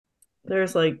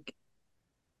There's like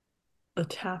a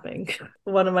tapping.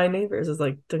 One of my neighbors is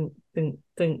like ding, ding,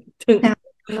 ding, ding. Down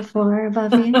on the floor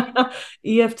above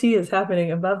you. EFT is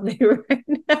happening above me right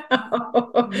now.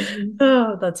 Mhm.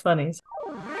 Oh, that's funny.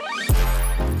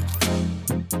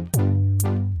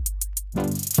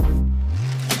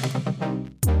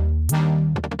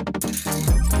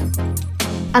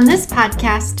 On this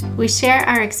podcast, we share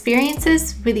our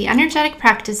experiences with the energetic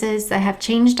practices that have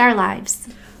changed our lives.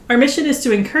 Our mission is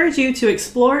to encourage you to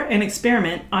explore and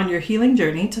experiment on your healing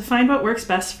journey to find what works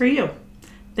best for you.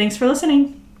 Thanks for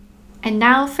listening. And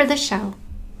now for the show.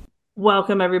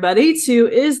 Welcome, everybody, to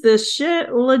Is This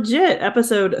Shit Legit?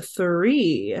 Episode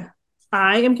 3.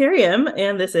 I am Carrie M,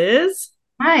 and this is...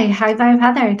 Hi Vibe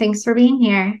Heather. Thanks for being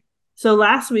here. So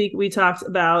last week we talked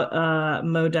about a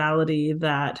modality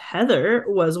that Heather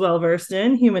was well-versed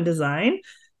in, human design.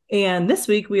 And this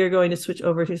week we are going to switch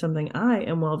over to something I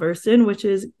am well-versed in, which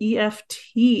is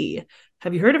EFT.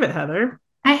 Have you heard of it, Heather?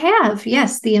 I have,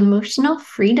 yes, the emotional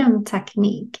freedom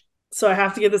technique. So I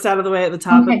have to get this out of the way at the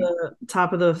Okay.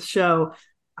 top of the show.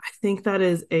 I think that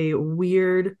is a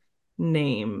weird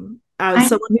name. As I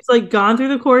someone who's like gone through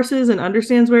the courses and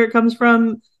understands where it comes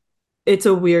from, it's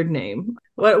a weird name.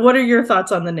 What are your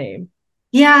thoughts on the name?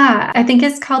 Yeah, I think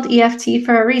it's called EFT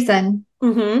for a reason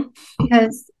Mm-hmm.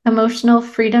 because emotional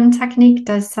freedom technique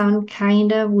does sound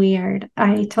kind of weird.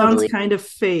 I Sounds totally. kind of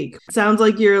fake. Sounds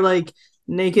like you're like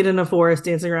naked in a forest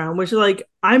dancing around, which like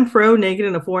I'm pro naked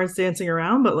in a forest dancing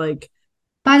around, but like,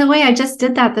 By the way, I just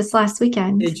did that this last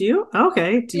weekend. did you?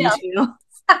 Okay, Yeah. detail.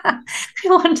 I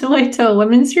went to wait to a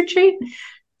women's retreat.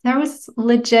 There was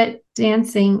legit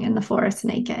dancing in the forest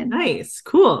naked. Nice,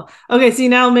 cool. Okay, see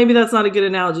now maybe that's not a good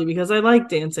analogy because I like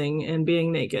dancing and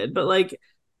being naked, but like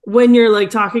when you're like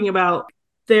talking about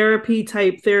therapy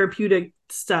type therapeutic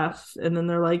stuff, and then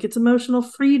they're like it's emotional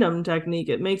freedom technique,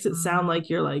 it makes it sound like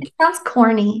you're It like, sounds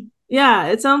corny. yeah,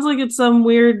 it sounds like it's some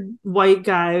weird white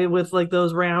guy with like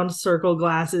those round circle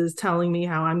glasses telling me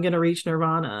how I'm gonna reach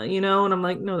nirvana, you know? And I'm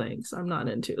like, no thanks, I'm not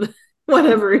into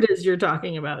whatever it is you're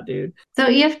talking about, dude. So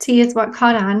EFT is what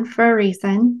caught on for a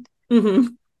reason. Mm-hmm.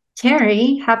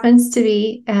 Terry happens to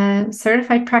be a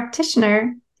certified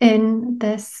practitioner in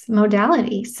this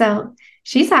modality. So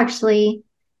she's actually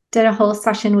did a whole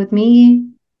session with me,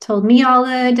 told me all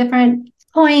the different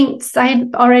points.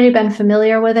 I'd already been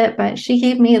familiar with it, but she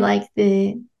gave me like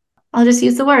I'll just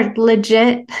use the word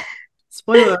legit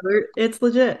Spoiler alert, it's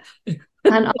legit.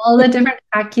 on all the different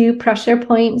acupressure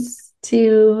points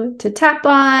to tap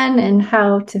on and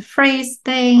how to phrase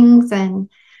things and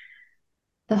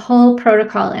the whole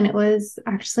protocol. And it was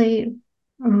actually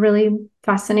really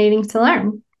fascinating to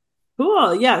learn.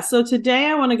 Cool. Yeah. So today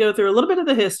I want to go through a little bit of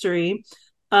the history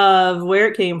of where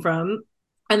it came from,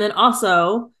 and then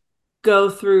also go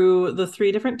through the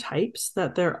three different types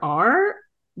that there are,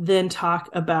 then talk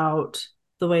about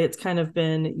the way it's kind of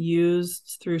been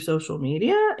used through social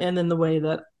media, and then the way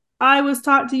that I was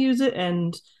taught to use it.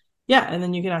 And yeah, and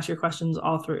then you can ask your questions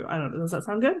all through. I don't know. Does that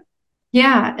sound good?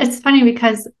 Yeah, it's funny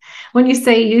because when you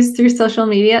say use through social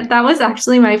media, that was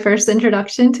actually my first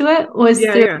introduction to it was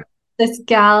Yeah. through Yeah. this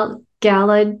Gala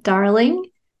Darling,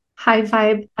 High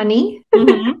Vibe Honey.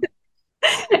 Mm-hmm.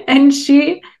 And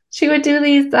she would do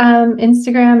these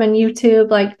Instagram and YouTube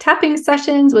like tapping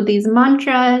sessions with these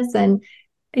mantras, and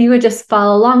you would just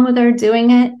follow along with her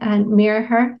doing it and mirror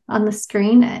her on the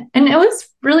screen. And it was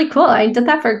really cool. I did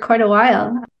that for quite a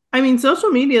while. I mean,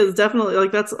 social media is definitely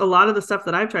like that's a lot of the stuff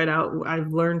that I've tried out.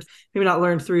 I've learned, maybe not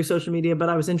learned through social media, but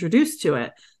I was introduced to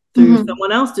it through Mhm.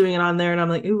 someone else doing it on there. And I'm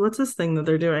like, ooh, what's this thing that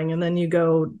they're doing? And then you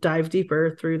go dive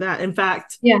deeper through that. In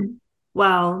fact, Yeah.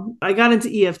 well, I got into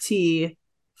EFT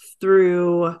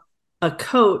through a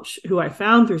coach who I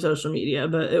found through social media,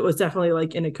 but it was definitely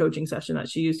like in a coaching session that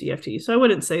she used EFT. So I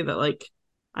wouldn't say that like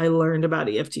I learned about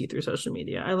EFT through social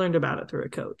media. I learned about it through a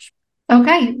coach.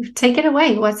 Okay, take it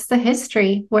away. What's the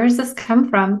history? Where does this come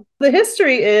from? The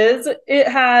history is it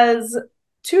has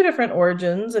two different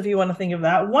origins, if you want to think of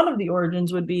that. One of the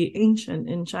origins would be ancient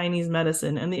in Chinese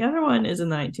medicine, and the other one is in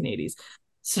the 1980s.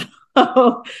 So,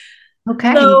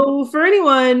 Okay. so for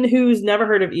anyone who's never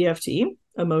heard of EFT,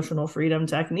 emotional freedom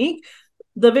technique,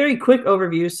 the very quick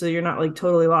overview, so you're not like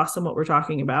totally lost on what we're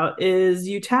talking about, is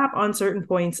you tap on certain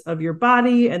points of your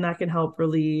body, and that can help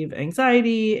relieve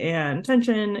anxiety and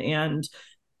tension and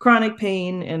chronic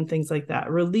pain and things like that.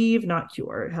 Relieve, not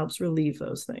cure. It helps relieve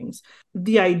those things.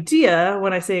 The idea,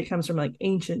 when I say it comes from like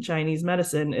ancient Chinese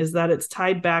medicine, is that it's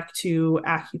tied back to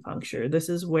acupuncture. This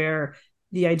is where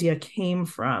the idea came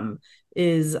from.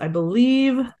 Is I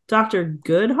believe Dr.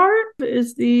 Goodhart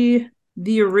is the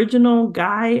original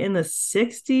guy in the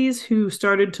 60s who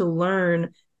started to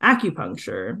learn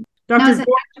acupuncture. Now, Dr. is it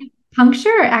George,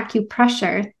 acupuncture or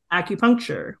acupressure?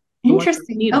 acupuncture, the one with the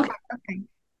Interesting. needle. Okay. Okay.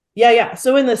 Yeah, yeah.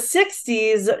 So in the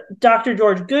 60s, Dr.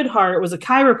 George Goodhart was a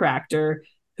chiropractor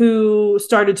who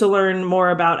started to learn more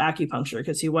about acupuncture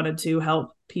because he wanted to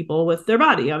help people with their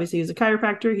body. Obviously, he's a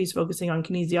chiropractor, he's focusing on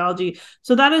kinesiology.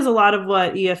 So that is a lot of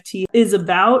what EFT is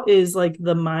about, is like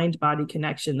the mind-body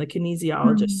connection, the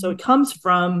kinesiologist. So it comes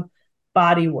from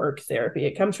body work therapy.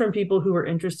 It comes from people who are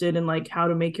interested in like how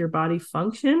to make your body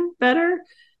function better,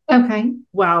 Okay.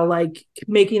 while like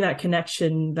making that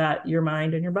connection that your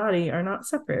mind and your body are not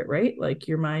separate, right? Like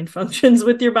your mind functions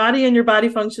with your body and your body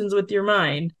functions with your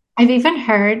mind. I've even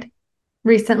heard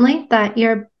recently that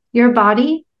your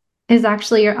body is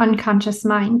actually your unconscious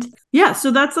mind. Yeah,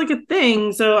 so that's like a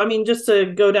thing. So I mean, just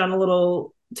to go down a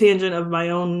little tangent of my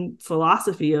own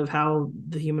philosophy of how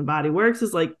the human body works,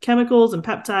 is like chemicals and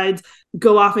peptides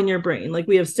go off in your brain. Like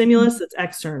we have stimulus that's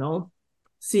external,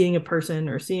 seeing a person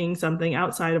or seeing something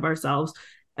outside of ourselves,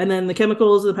 and then the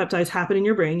chemicals and the peptides happen in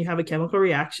your brain. You have a chemical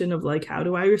reaction of like, how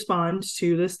do I respond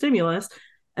to the stimulus?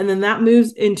 And then that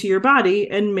moves into your body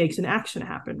and makes an action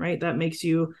happen, right? That makes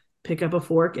you pick up a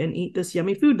fork and eat this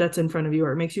yummy food that's in front of you,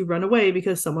 or it makes you run away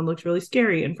because someone looks really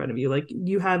scary in front of you. Like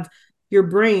you have, your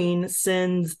brain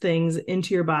sends things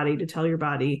into your body to tell your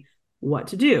body what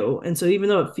to do. And so even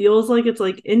though it feels like it's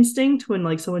like instinct when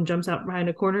like someone jumps out behind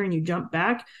a corner and you jump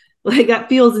back, like that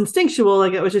feels instinctual,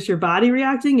 like it was just your body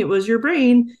reacting, it was your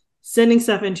brain sending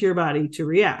stuff into your body to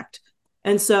react.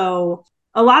 And so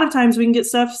a lot of times we can get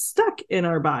stuff stuck in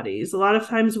our bodies. A lot of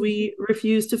times we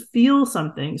refuse to feel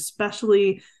something,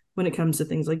 especially when it comes to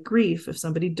things like grief. If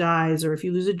somebody dies or if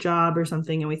you lose a job or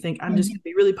something, and we think, I'm just going to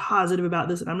be really positive about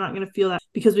this and I'm not going to feel that,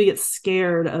 because we get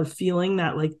scared of feeling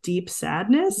that like deep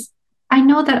sadness. I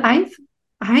know that I've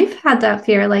had that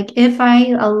fear. Like if I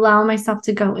allow myself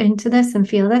to go into this and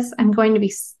feel this, I'm going to be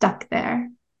stuck there.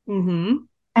 Mm-hmm.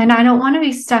 And I don't want to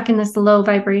be stuck in this low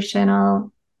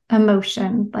vibrational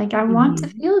emotion. Like I want to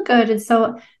Mm-hmm. feel good. And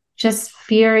so just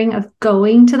fearing of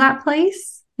going to that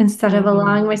place instead of Mm-hmm.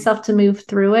 allowing myself to move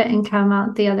through it and come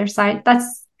out the other side.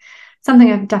 That's something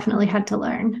I've definitely had to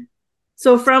learn.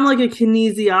 So from like a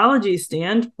kinesiology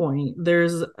standpoint,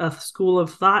 there's a school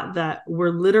of thought that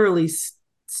we're literally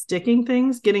sticking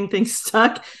things, getting things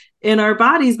stuck in our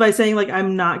bodies by saying like,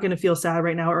 I'm not going to feel sad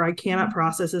right now, or I cannot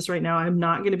process this right now. I'm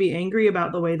not going to be angry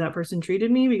about the way that person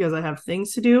treated me because I have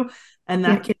things to do. And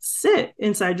Yeah. that can sit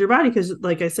inside your body because,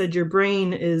 like I said, your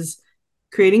brain is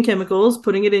creating chemicals,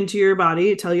 putting it into your body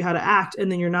to tell you how to act, and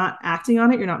then you're not acting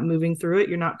on it, you're not moving through it,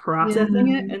 you're not Yeah. processing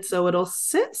it, and so it'll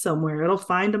sit somewhere, it'll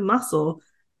find a muscle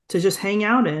to just hang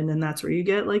out in, and that's where you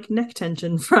get like neck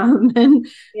tension from, and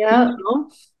Yeah. know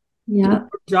Yeah.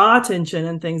 jaw tension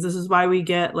and things. This is why we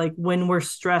get like, when we're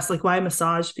stressed, like why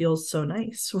massage feels so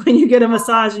nice when you get a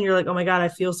massage and you're like, oh my god, I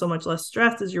feel so much less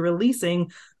stressed, as you're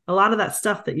releasing a lot of that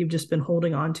stuff that you've just been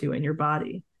holding on to in your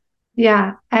body.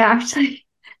 Yeah. I actually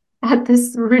at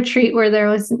this retreat where there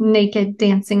was naked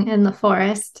dancing in the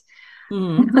forest. It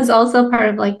Mm-hmm. was also part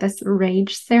of like this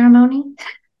rage ceremony.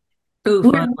 Ooh,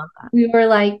 Where fun. Love that. we were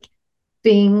like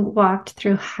being walked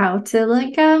through how to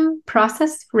like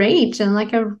process rage in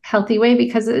like a healthy way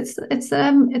because it's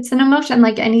an emotion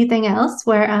like anything else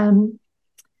where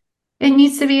it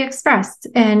needs to be expressed.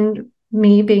 And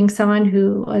me being someone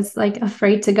who was like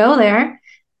afraid to go there,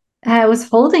 I was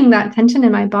holding that tension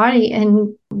in my body.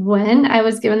 And when I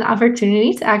was given the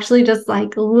opportunity to actually just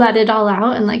like let it all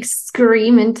out and like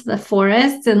scream into the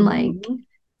forest and like Mm-hmm.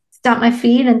 stomp my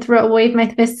feet and wave my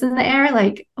fists in the air,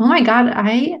 like, oh my God,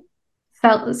 I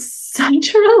felt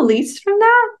such a release from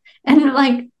that. And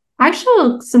like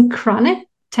actual some chronic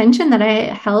tension that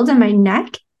I held in my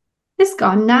neck is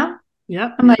gone now.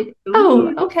 Yep. I'm like, oh,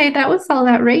 Totally. okay, that was all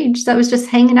that rage that was just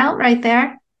hanging out right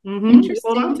there. Mm-hmm. You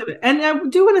hold on Interesting. to it. And I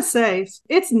do want to say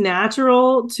it's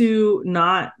natural to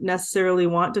not necessarily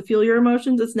want to feel your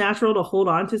emotions. It's natural to hold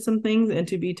on to some things and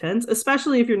to be tense,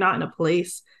 especially if you're not in a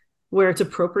place where it's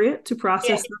appropriate to Yeah.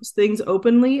 process those things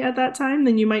openly at that time.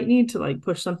 Then you might need to like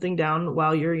push something down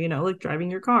while you're, like driving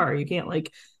your car. You can't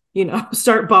like,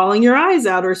 start bawling your eyes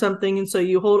out or something. And so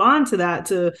you hold on to that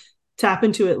to tap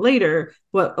into it later.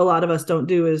 What a lot of us don't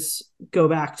do is go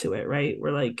back to it, right?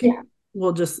 We're like, Yeah.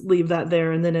 we'll just leave that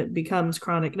there, and then it becomes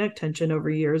chronic neck tension over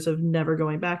years of never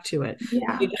going back to it.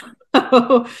 Yeah.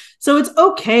 So it's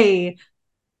okay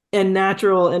and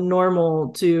natural and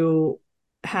normal to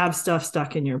have stuff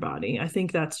stuck in your body. I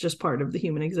think that's just part of the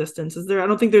human existence. I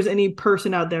don't think there's any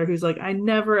person out there who's like, I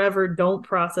never ever don't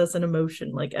process an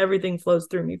emotion, like everything flows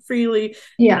through me freely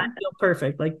and I Yeah. feel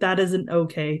perfect. Like that is an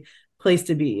okay place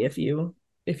to be if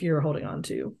you're holding on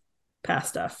to past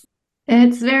stuff.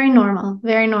 It's very normal.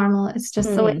 Very normal. It's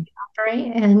just the way Mm.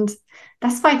 Right. And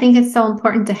that's why I think it's so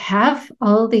important to have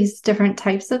all these different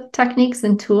types of techniques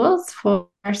and tools for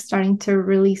starting to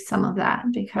release some of that.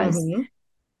 Because Mhm.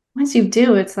 once you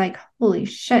do, it's like, holy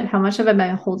shit, how much have I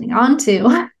been holding on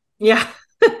to? Yeah.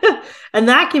 And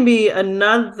that can be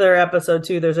another episode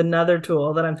too. There's another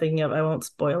tool that I'm thinking of. I won't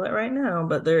spoil it right now,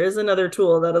 but there is another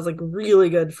tool that is like really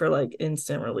good for like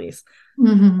instant release.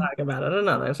 Mm-hmm. Talk about it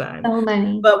another time. So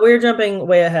many. But we're jumping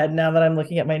way ahead now that I'm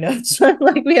looking at my notes.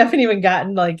 Like we haven't even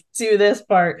gotten like to this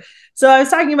part. So I was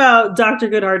talking about Dr.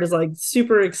 Goodhart is like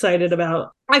super excited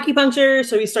about acupuncture.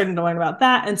 So he's starting to learn about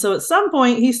that. And so at some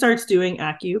point he starts doing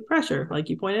acupressure, like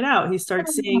you pointed out. He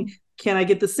starts seeing, can I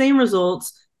get the same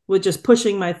results with just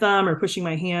pushing my thumb or pushing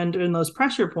my hand in those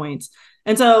pressure points?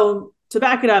 And so to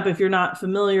back it up, if you're not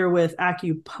familiar with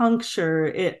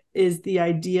acupuncture, it is the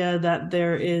idea that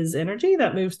there is energy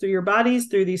that moves through your bodies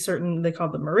through these certain, they call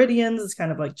them meridians. It's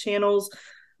kind of like channels of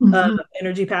Mm-hmm.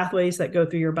 energy pathways that go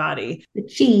through your body. The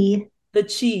chi. The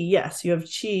chi, yes, you have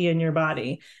chi in your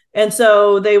body. And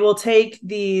so they will take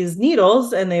these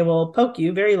needles and they will poke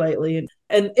you very lightly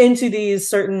and into these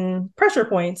certain pressure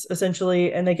points,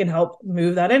 essentially, and they can help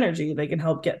move that energy. They can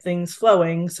help get things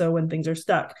flowing. So when things are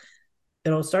stuck,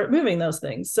 it'll start moving those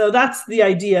things. So that's the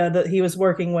idea that he was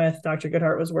working with, Dr.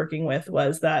 Goodhart was working with,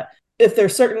 was that if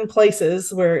there's certain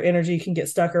places where energy can get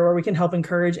stuck or where we can help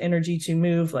encourage energy to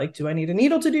move, like, do I need a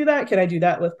needle to do that? Can I do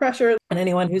that with pressure? And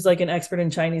anyone who's like an expert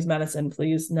in Chinese medicine,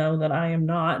 please know that I am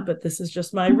not, but this is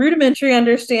just my rudimentary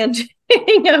understanding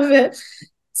of it.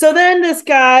 So then this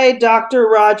guy, Dr.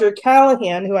 Roger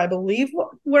Callahan, who I believe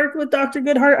worked with Dr.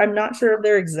 Goodhart, I'm not sure of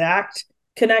their exact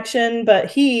connection, but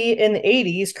he in the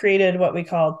 80s created what we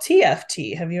call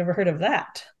TFT. Have you ever heard of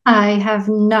that? I have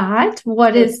not.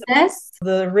 What It's is this?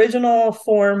 the original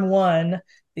Form 1,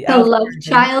 the The alpha love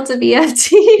version. child of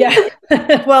EFT. Yeah.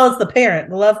 Well, it's the parent,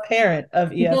 the love parent of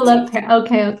The EFT. love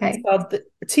Okay, It's okay. called the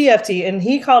TFT, and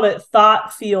he called it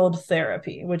thought field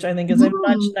therapy, which I think is a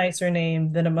much Mm. nicer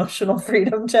name than emotional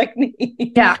freedom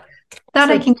technique. Yeah, that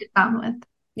I So can get down with.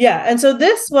 yeah. And so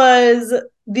this was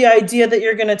the idea that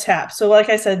you're going to tap. So like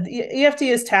I said, EFT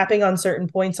is tapping on certain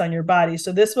points on your body.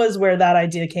 So this was where that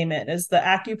idea came in, is the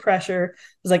acupressure. It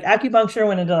was like acupuncture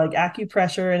went into like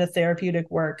acupressure in a therapeutic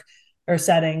work or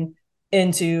setting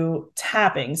into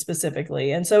tapping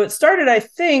specifically. And so it started, I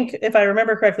think, if I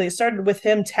remember correctly, it started with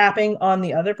him tapping on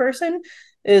the other person.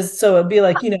 Is so it'd be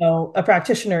like, a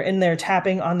practitioner in there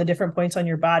tapping on the different points on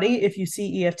your body. If you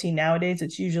see EFT nowadays,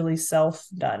 it's usually self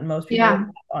done. Most people Yeah. tap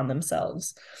on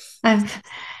themselves. I've,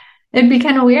 it'd be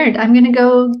kind of weird. I'm going to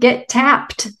go get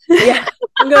tapped. Yeah,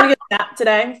 I'm going to get that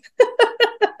today.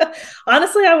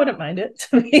 Honestly, I wouldn't mind it,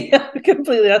 to be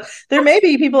completely honest. There may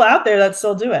be people out there that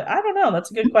still do it. I don't know.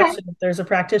 That's a good Okay. question. If there's a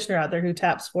practitioner out there who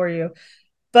taps for you.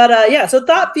 But yeah, so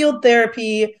thought field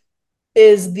therapy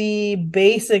is the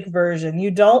basic version.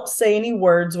 You don't say any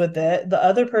words with it. The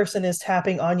other person is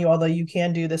tapping on you, although you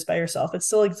can do this by yourself. It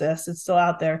still exists, it's still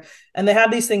out there. And they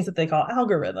have these things that they call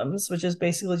algorithms, which is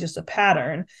basically just a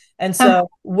pattern. And Oh, so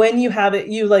when you have it,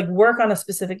 you like work on a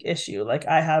specific issue. Like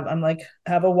I'm like,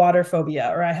 have a water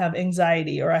phobia, or I have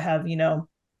anxiety, or I have,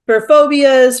 for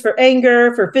phobias, for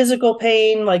anger, for physical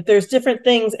pain, like there's different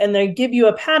things, and they give you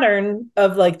a pattern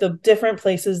of like the different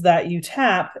places that you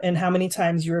tap and how many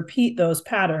times you repeat those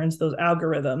patterns, those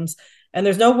algorithms. And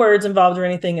there's no words involved or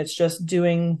anything. It's just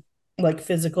doing like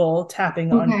physical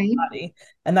tapping on okay. your body.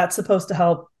 And that's supposed to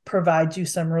help provide you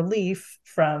some relief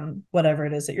from whatever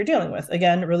it is that you're dealing with.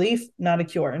 Again, relief, not a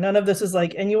cure. None of this is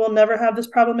like, and you will never have this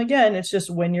problem again. It's just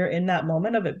when you're in that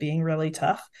moment of it being really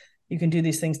tough, you can do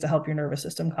these things to help your nervous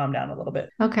system calm down a little bit.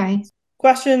 Okay.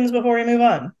 Questions before we move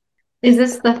on? Is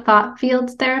this the thought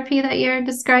field therapy that you're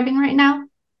describing right now?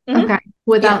 Mm-hmm. Okay. Yeah.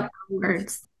 Without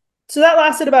words. So that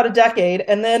lasted about a decade.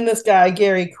 And then this guy,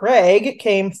 Gary Craig,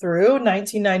 came through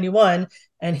 1991,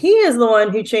 and he is the one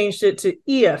who changed it to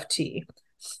EFT.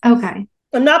 Okay.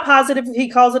 I'm not positive if he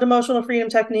calls it emotional freedom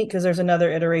technique, because there's another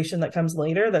iteration that comes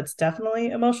later that's definitely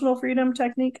emotional freedom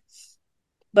technique,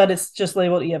 but it's just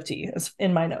labeled EFT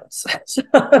in my notes.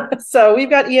 So we've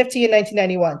got EFT in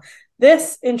 1991.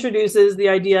 This introduces the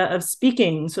idea of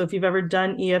speaking. So if you've ever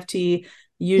done EFT,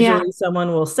 Yeah. usually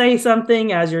someone will say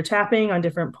something as you're tapping on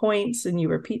different points and you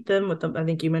repeat them with them. I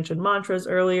think you mentioned mantras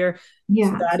earlier. So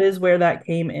Yeah. that is where that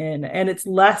came in. And it's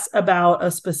less about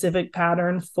a specific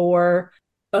pattern for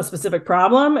a specific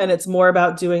problem, and it's more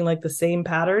about doing like the same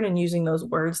pattern and using those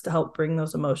words to help bring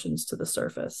those emotions to the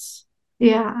surface. Yeah.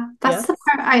 Yeah. That's the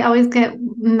part I always get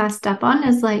messed up on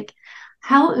is like,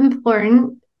 how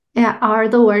important are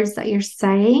the words that you're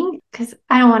saying? Because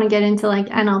I don't want to get into like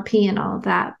NLP and all of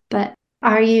that, but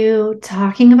Are you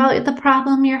talking about the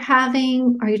problem you're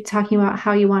having? Are you talking about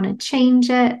how you want to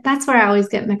change it? That's where I always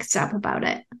get mixed up about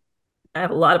it. I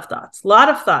have a lot of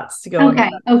thoughts to go into Okay.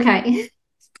 that. Okay.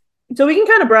 So we can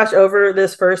kind of brush over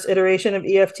this first iteration of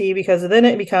EFT because then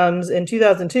it becomes in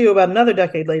 2002, about another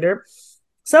decade later,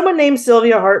 someone named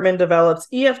Sylvia Hartman develops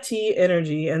EFT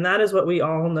energy, and that is what we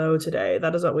all know today.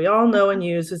 That is what we all know and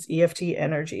use as EFT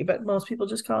energy, but most people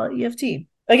just call it EFT.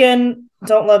 Again,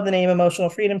 don't love the name emotional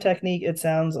freedom technique. It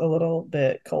sounds a little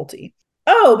bit culty.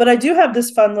 Oh, but I do have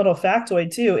this fun little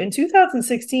factoid too. In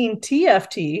 2016,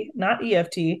 TFT, not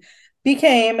EFT,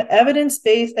 became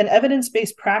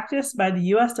evidence-based practice by the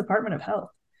US Department of Health,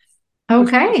 which means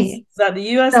Okay. that the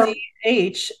So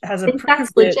USDH has I think approved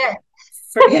that's it legit.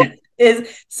 for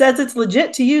is says it's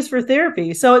legit to use for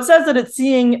therapy. So it says that it's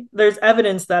seeing there's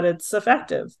evidence that it's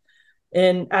effective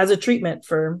in as a treatment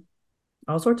for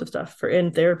all sorts of stuff for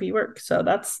in therapy work. So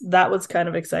that was kind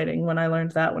of exciting when I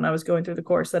learned that when I was going through the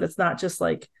course, that it's not just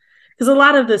like, because a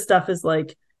lot of this stuff is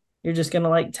like you're just gonna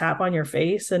like tap on your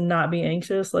face and not be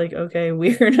anxious, like, okay,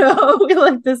 weirdo.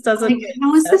 Like this doesn't Like, make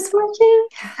how is sense. this working?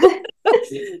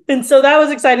 And so that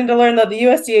was exciting to learn that the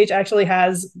USDH actually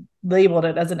has labeled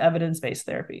it as an evidence-based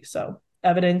therapy. So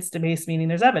evidence-based meaning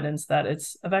there's evidence that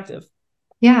it's effective.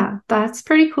 Yeah, that's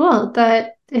pretty cool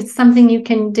that it's something you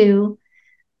can do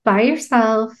by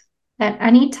yourself at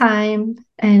any time.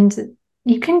 And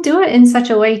you can do it in such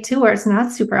a way too, where it's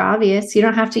not super obvious. You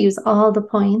don't have to use all the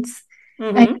points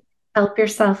and Mm-hmm. help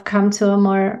yourself come to a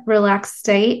more relaxed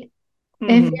state if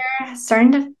Mm-hmm. you're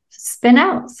starting to spin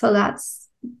out. So that's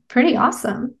pretty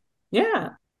awesome. Yeah.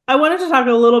 I wanted to talk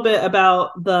a little bit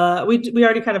about we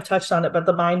already kind of touched on it, but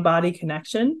the mind body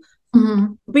connection.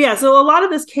 Mhm. But yeah, so a lot of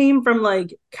this came from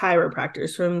like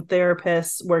chiropractors, from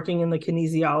therapists working in the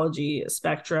kinesiology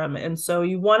spectrum. And so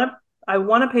I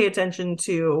want to pay attention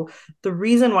to the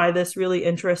reason why this really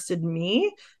interested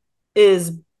me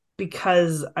is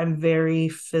because I'm very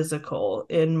physical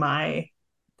in my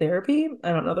therapy.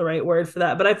 I don't know the right word for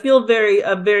that, but I feel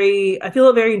I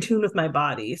feel very in tune with my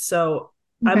body. So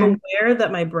I'm Okay. aware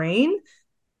that my brain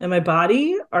and my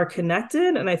body are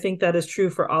connected. And I think that is true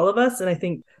for all of us. And I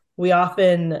think we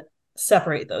often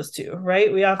separate those two,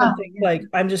 right? We often Oh, think yeah. like,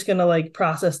 I'm just going to like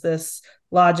process this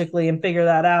logically and figure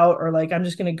that out. Or like, I'm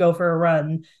just going to go for a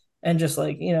run and just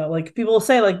like, like people will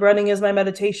say like running is my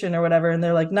meditation or whatever. And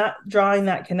they're like not drawing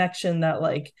that connection that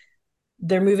like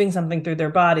they're moving something through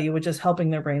their body, which is helping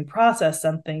their brain process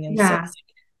something. And so Yeah.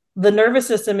 the nervous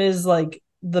system is like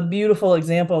the beautiful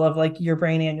example of like your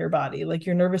brain and your body. Like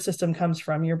your nervous system comes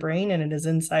from your brain and it is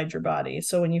inside your body.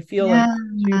 So when you feel like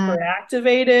Yeah. super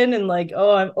activated and like,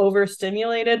 oh, I'm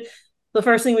overstimulated, the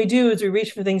first thing we do is we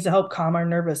reach for things to help calm our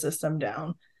nervous system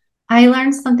down. I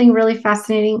learned something really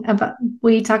fascinating about,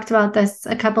 we talked about this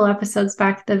a couple episodes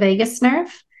back, the vagus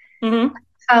nerve. Mm-hmm.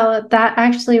 How that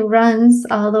actually runs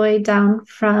all the way down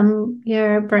from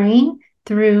your brain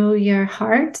through your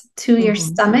heart to your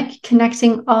Mm-hmm. stomach,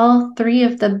 connecting all three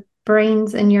of the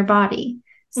brains in your body.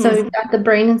 So Mm-hmm. we've got the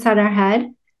brain inside our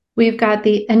head, we've got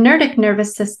the inertic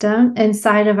nervous system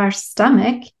inside of our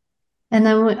stomach, and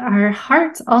then our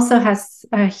heart also has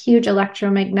a huge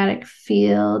electromagnetic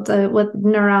field with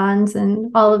neurons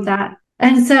and all of that.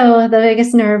 And so the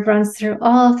vagus nerve runs through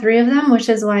all three of them, which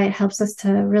is why it helps us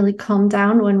to really calm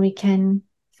down when we can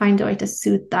find a way to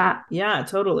soothe that. Yeah,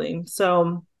 totally.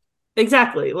 So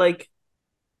exactly. Like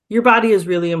your body is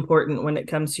really important when it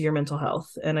comes to your mental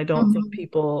health. And I don't think Mhm.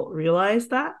 people realize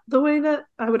that the way that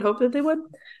I would hope that they would.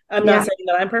 I'm not Yeah. saying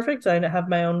that I'm perfect. I have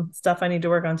my own stuff I need to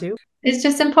work on too. It's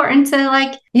just important to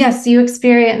like, yes, you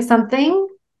experience something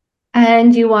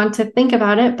and you want to think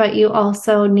about it, but you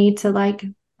also need to like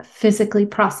physically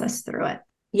process through it.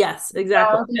 Yes,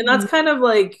 exactly. And that's kind of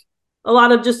like a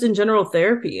lot of just in general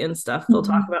therapy and stuff. They'll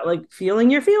talk Mhm. about like feeling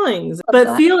your feelings, Love but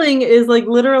that. feeling is like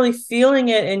literally feeling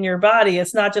it in your body.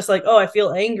 It's not just like, oh, I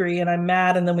feel angry and I'm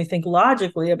mad. And then we think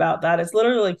logically about that. It's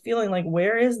literally like feeling like,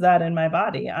 where is that in my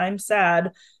body? I'm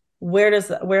sad. Where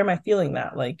am I feeling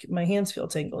that? Like my hands feel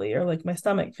tingly or like my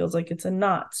stomach feels like it's in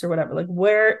knots or whatever. Like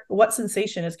what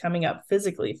sensation is coming up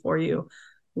physically for you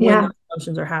when Yeah. those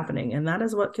emotions are happening? And that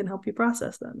is what can help you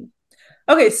process them.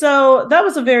 Okay, so that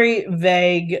was a very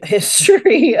vague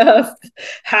history of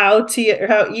how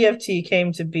EFT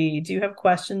came to be. Do you have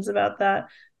questions about that?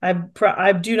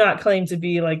 I do not claim to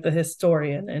be like the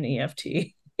historian in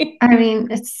EFT. I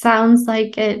mean, it sounds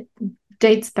like it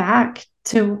dates back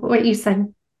to what you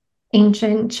said,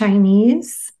 ancient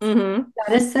Chinese Mm-hmm.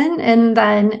 medicine. And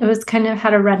then it was kind of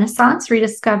had a renaissance,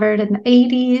 rediscovered in the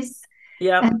 80s,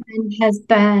 Yep. and then has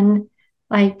been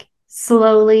like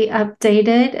slowly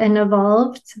updated and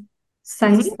evolved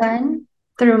since Mm-hmm. then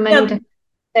through many Yeah, different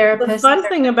The therapist. fun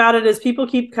thing about it is people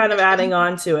keep kind of adding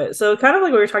on to it. So kind of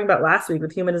like we were talking about last week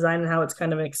with human design and how it's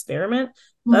kind of an experiment.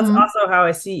 That's Mhm. also how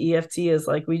I see EFT is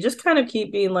like we just kind of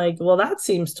keep being like, well, that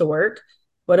seems to work.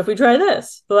 What if we try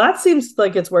this? Well, that seems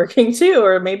like it's working too,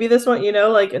 or maybe this one,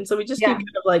 like, and so we just keep Yeah.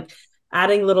 kind of like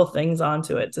adding little things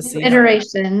onto it to New see how.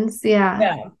 iterations. Yeah.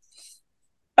 Yeah.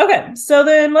 Okay, so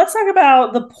then let's talk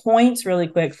about the points really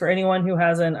quick for anyone who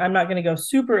hasn't. I'm not going to go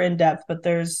super in depth, but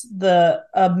there's the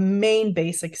a main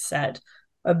basic set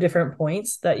of different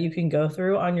points that you can go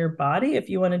through on your body if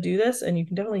you want to do this, and you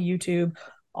can definitely YouTube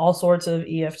all sorts of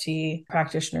EFT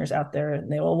practitioners out there,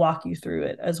 and they will walk you through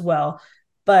it as well.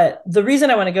 But the reason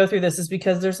I want to go through this is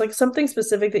because there's like something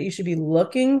specific that you should be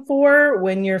looking for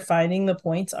when you're finding the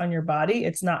points on your body.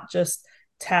 It's not just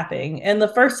tapping. And the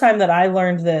first time that I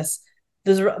learned this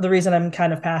is the reason I'm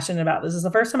kind of passionate about this is the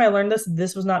first time I learned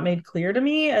this was not made clear to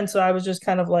me. And so I was just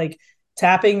kind of like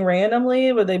tapping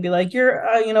randomly, but they'd be like, you're,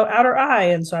 outer eye.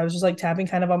 And so I was just like tapping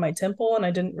kind of on my temple and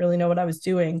I didn't really know what I was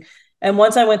doing. And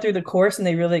once I went through the course and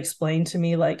they really explained to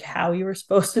me like how you were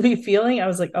supposed to be feeling, I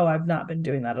was like, oh, I've not been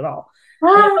doing that at all. And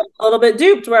I Ah, was a little bit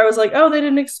duped where I was like, oh, they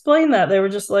didn't explain that. They were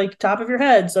just like top of your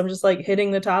head. So I'm just like hitting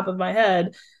the top of my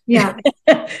head yeah.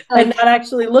 and Like, not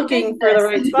actually how big looking for the is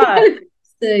right spot. this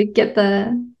to get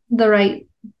the right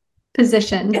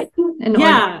position in order.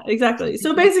 Yeah, exactly.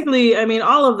 So basically, I mean,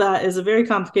 all of that is a very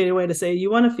complicated way to say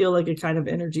you want to feel like a kind of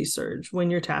energy surge when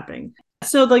you're tapping.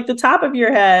 So, like the top of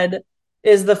your head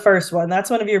is the first one.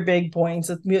 That's one of your big points.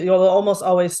 You'll almost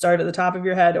always start at the top of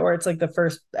your head, or it's like the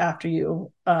first after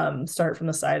you start from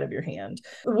the side of your hand.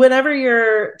 Whenever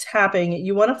you're tapping,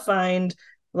 you want to find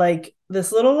like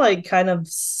this little, like kind of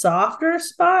softer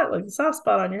spot, like a soft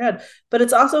spot on your head, but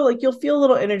it's also like you'll feel a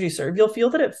little energy surge. You'll feel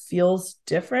that it feels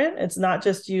different. It's not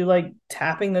just you like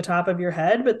tapping the top of your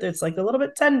head, but it's like a little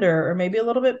bit tender or maybe a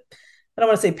little bit, I don't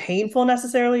want to say painful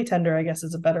necessarily. Tender, I guess,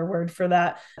 is a better word for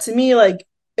that. To me, like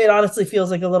it honestly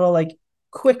feels like a little like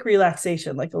quick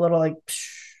relaxation, like a little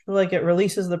like it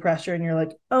releases the pressure and you're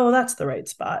like, oh, that's the right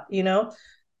spot. You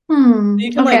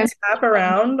can like Okay. tap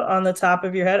around on the top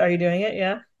of your head. Are you doing it?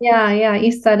 Yeah. Yeah, yeah.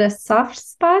 You said a soft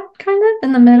spot kind of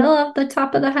in the middle of the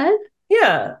top of the head.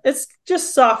 Yeah, it's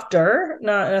just softer,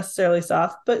 not necessarily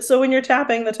soft. But so when you're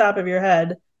tapping the top of your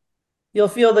head, you'll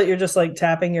feel that you're just like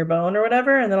tapping your bone or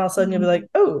whatever. And then all of a sudden you'll be Mhm. like,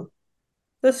 oh,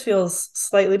 this feels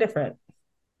slightly different.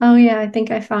 Oh yeah, I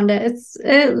think I found it.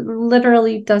 It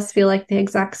literally does feel like the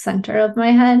exact center of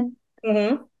my head,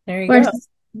 Mm-hmm. There you where go. it's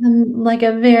like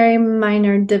a very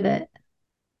minor divot.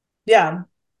 Yeah.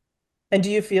 And do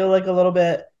you feel like a little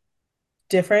bit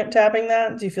different tapping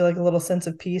that? Do you feel like a little sense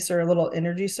of peace or a little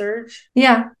energy surge?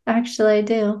 Yeah, actually I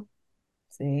do.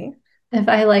 See? If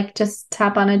I like just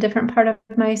tap on a different part of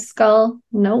my skull,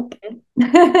 nope.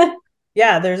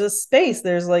 Yeah, there's a space.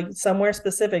 There's like somewhere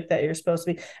specific that you're supposed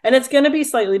to be. And it's going to be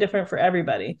slightly different for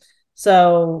everybody.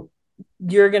 So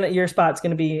your spot's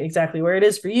gonna be exactly where it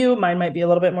is for you. Mine might be a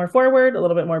little bit more forward, a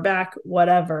little bit more back,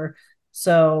 whatever.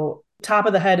 So top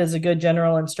of the head is a good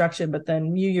general instruction, but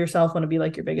then you yourself want to be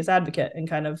like your biggest advocate and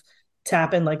kind of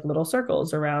tap in like little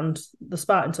circles around the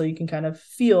spot until you can kind of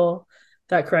feel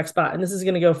that correct spot. And this is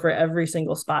going to go for every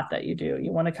single spot that you do.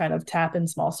 You want to kind of tap in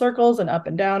small circles and up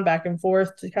and down, back and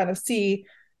forth to kind of see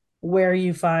where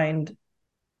you find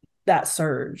that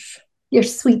surge. Your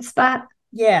sweet spot.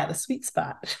 Yeah, the sweet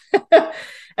spot.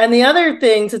 And the other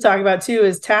thing to talk about too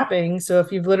is tapping. So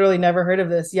if you've literally never heard of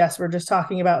this, yes, we're just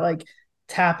talking about like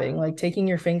tapping, like taking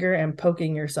your finger and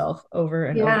poking yourself over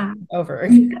and over Yeah. and over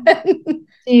Do again.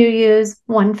 you use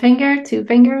one finger, two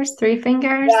fingers, three That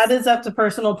fingers? is up to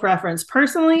personal preference.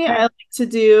 Personally, I Okay. like to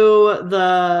do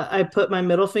I put my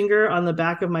middle finger on the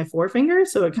back of my forefinger.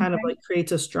 So it kind of Okay. like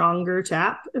creates a stronger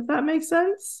tap, if that makes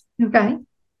sense. Okay.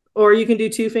 Or you can do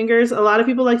two fingers. A lot of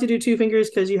people like to do two fingers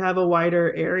because you have a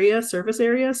wider surface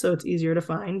area, so it's easier to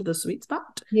find the sweet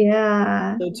spot.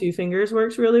 Yeah. So two fingers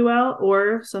works really well,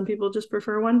 or some people just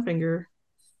prefer one finger.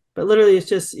 But literally, it's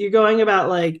just you're going about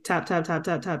like tap, tap, tap,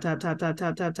 tap, tap, tap, tap, tap,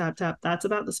 tap, tap, tap, tap. That's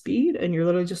about the speed, and you're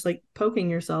literally just like poking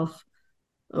yourself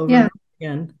over and Yeah. over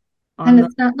again And on the.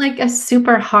 it's not like a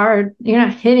super hard, you're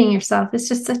not hitting yourself. It's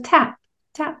just a tap,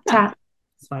 tap, Yeah, tap.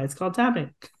 that's why it's called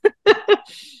tapping.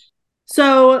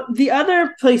 So the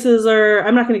other places are,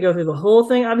 I'm not going to go through the whole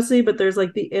thing, obviously, but there's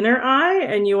like the inner eye,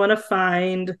 and you want to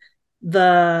find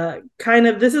the kind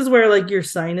of, this is where like your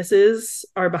sinuses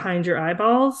are behind your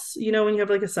eyeballs. When you have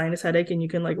like a sinus headache and you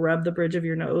can like rub the bridge of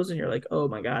your nose and you're like, oh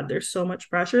my God, there's so much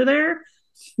pressure there.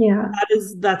 Yeah.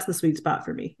 That's the sweet spot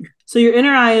for me. So your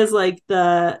inner eye is like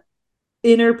the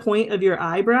inner point of your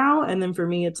eyebrow. And then for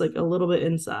me, it's like a little bit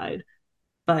inside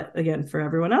But again, for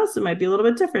everyone else, it might be a little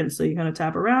bit different. So you kind of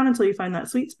tap around until you find that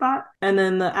sweet spot. And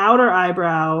then the outer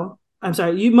eyebrow, I'm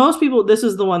sorry, most people, this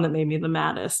is the one that made me the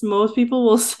maddest. Most people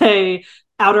will say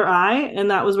outer eye,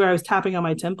 and that was where I was tapping on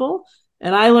my temple.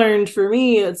 And I learned, for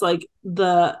me, it's like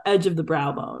the edge of the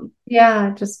brow bone.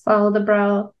 Yeah, just follow the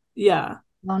brow Yeah.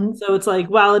 bone. So it's like,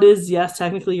 while it is, yes,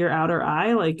 technically your outer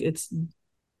eye, like it's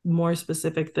more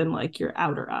specific than like your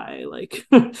outer eye, like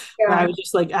where I Yeah. was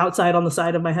just like outside on the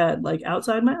side of my head, like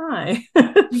outside my eye.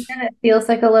 And it feels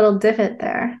like a little divot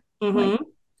there. Like, Mm-hmm.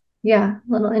 yeah,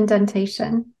 little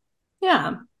indentation.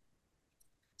 Yeah.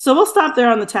 So we'll stop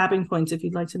there on the tapping points. If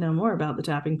you'd like to know more about the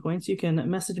tapping points, you can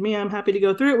message me. I'm happy to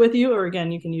go through it with you. Or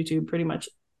again, you can YouTube pretty much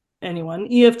anyone.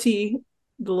 EFT,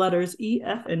 the letters E,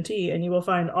 F, and T, and you will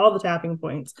find all the tapping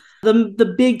points.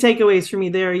 The big takeaways for me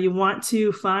there, you want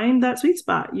to find that sweet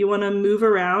spot. You want to move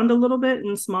around a little bit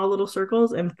in small little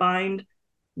circles and find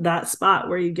that spot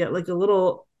where you get like a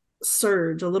little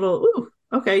surge, a little, ooh,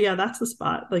 okay, yeah, that's the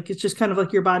spot. Like it's just kind of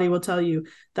like your body will tell you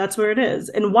that's where it is.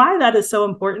 And why that is so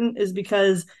important is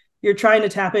because you're trying to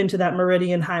tap into that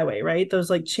meridian highway, right? Those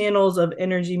like channels of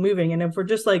energy moving. And if we're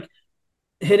just like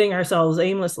hitting ourselves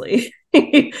aimlessly,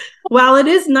 while it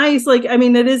is nice, like, I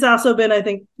mean, it has also been, I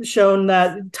think, shown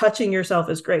that touching yourself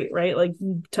is great, right? Like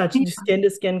touch, Yeah. skin to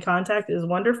skin contact is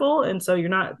wonderful. And so you're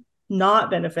not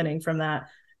benefiting from that,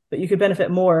 but you could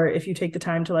benefit more if you take the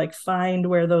time to like find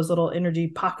where those little energy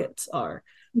pockets are.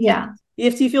 Yeah.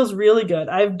 EFT feels really good.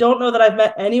 I don't know that I've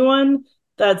met anyone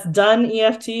that's done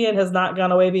EFT and has not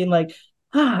gone away being like,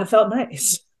 it felt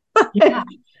nice. Yeah.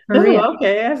 For real. Oh,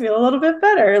 okay, I feel a little bit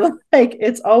better. Like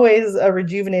it's always a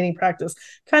rejuvenating practice,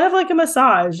 kind of like a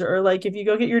massage, or like if you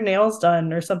go get your nails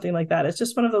done or something like that. It's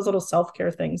just one of those little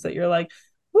self-care things that you're like,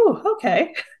 oh,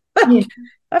 okay. Yeah.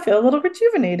 I feel a little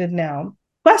rejuvenated now.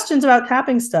 Questions about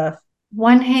tapping stuff?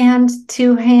 One hand,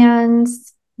 two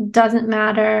hands, doesn't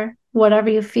matter. Whatever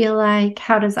you feel like.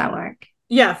 How does that work?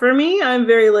 Yeah, for me, I'm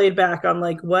very laid back on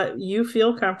like what you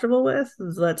feel comfortable with.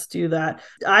 Let's do that.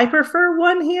 I prefer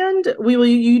one hand.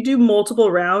 You do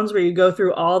multiple rounds where you go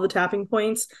through all the tapping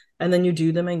points and then you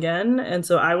do them again. And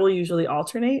so I will usually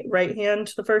alternate right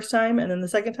hand the first time, and then the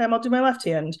second time I'll do my left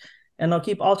hand, and I'll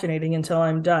keep alternating until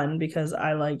I'm done because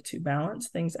I like to balance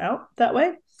things out that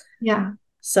way. Yeah.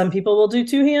 Some people will do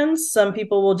two hands. Some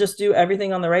people will just do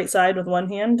everything on the right side with one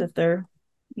hand if they're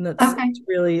that's Okay.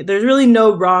 really, there's really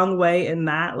no wrong way in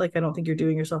that. Like I don't think you're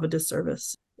doing yourself a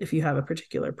disservice if you have a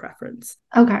particular preference.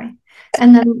 Okay.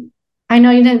 And then I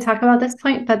know you didn't talk about this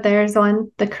point, but there's the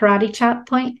karate chop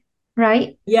point,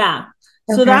 right? Yeah.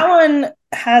 So Okay. that one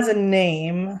has a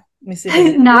name. Let me see if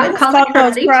I can. Not It's called called, the no,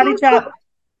 it's karate karate chop? chop.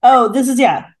 Oh, this is,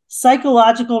 yeah,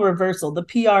 psychological reversal, the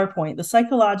PR point, the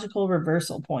psychological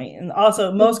reversal point, and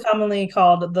also most commonly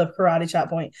called the karate chop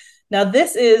point. Now,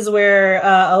 this is where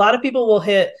a lot of people will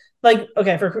hit, like,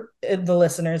 okay, for the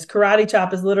listeners, karate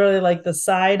chop is literally like the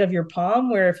side of your palm,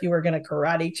 where if you were going to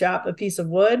karate chop a piece of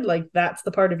wood, like that's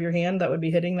the part of your hand that would be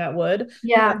hitting that wood. Not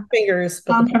Yeah. fingers,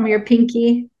 but the From palm. your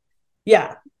pinky.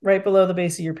 Yeah, right below the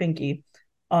base of your pinky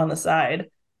on the side.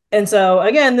 And so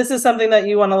again, this is something that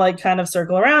you want to like kind of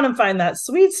circle around and find that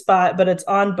sweet spot, but it's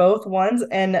on both ones.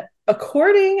 And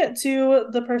according to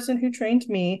the person who trained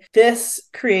me, this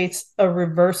creates a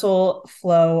reversal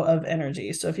flow of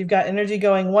energy. So if you've got energy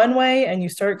going one way and you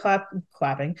start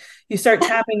clapping, you start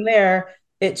tapping there,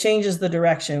 it changes the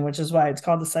direction, which is why it's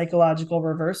called the psychological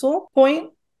reversal point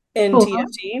in Cool.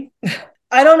 TFT.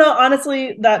 I don't know.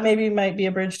 Honestly, that maybe might be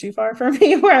a bridge too far for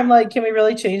me, where I'm like, can we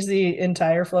really change the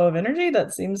entire flow of energy?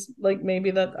 That seems like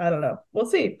maybe that, I don't know. We'll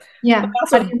see. But Yeah. I How do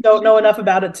also you don't know enough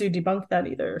about it to debunk that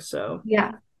either. So,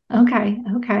 Yeah. Okay.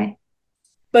 Okay.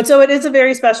 but so it is a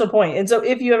very special point. And so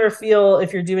if you ever feel,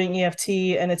 if you're doing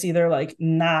EFT and it's either like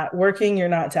not working, you're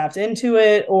not tapped into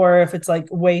it, or if it's like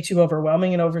way too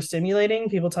overwhelming and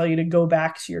overstimulating, people tell you to go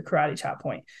back to your karate chop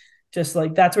point. Just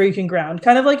like that's where you can ground,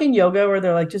 kind of like in yoga where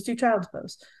they're like, just do child's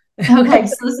pose. Okay.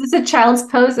 So this is a child's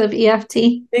pose of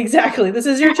EFT. Exactly. This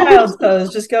is your child's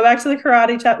pose. Just go back to the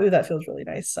karate chop. Ooh, that feels really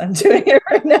nice. I'm doing it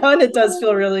right now and it does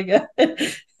feel really good.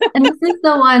 And this is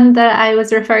the one that I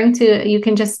was referring to. You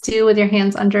can just do with your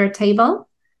hands under a table.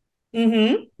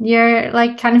 Mm-hmm. You're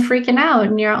like kind of freaking out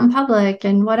and you're out in public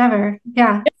and whatever.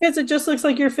 Yeah. Because it just looks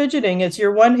like you're fidgeting. It's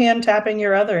your one hand tapping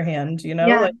your other hand,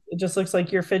 Yeah. like it just looks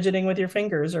like you're fidgeting with your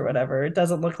fingers or whatever. It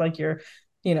doesn't look like you're,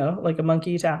 like a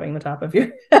monkey tapping the top of your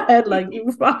head, like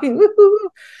you fucking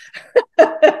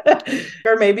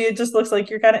or maybe it just looks like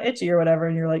you're kind of itchy or whatever,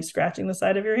 and you're like scratching the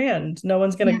side of your hand.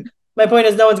 Yeah. My point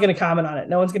is, no one's gonna comment on it.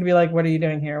 No one's gonna be like, what are you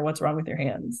doing here? What's wrong with your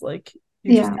hands? Like,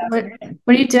 you're just Yeah. tapping your hand.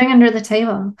 What are you doing under the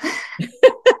table?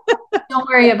 Don't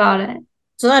worry about it.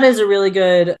 So that is a really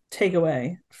good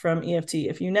takeaway from EFT.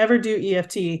 If you never do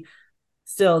EFT,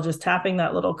 still just tapping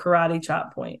that little karate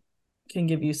chop point can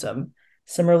give you some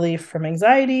relief from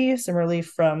anxiety, some relief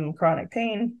from chronic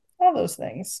pain, all those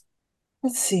things.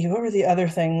 Let's see, what were the other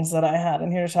things that I had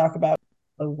in here to talk about?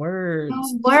 The words.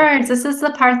 Oh, words. This is the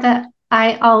part that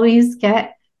I always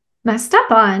get messed up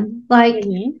on. Like,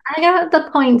 Mm-hmm. I got the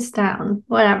points down,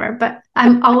 whatever, but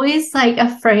I'm always like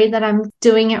afraid that I'm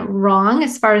doing it wrong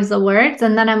as far as the words.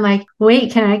 And then I'm like,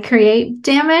 wait, can I create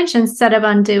damage instead of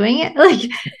undoing it? Like,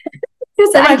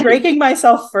 because Am I breaking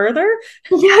myself further?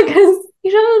 yeah, because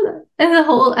in the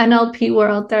whole NLP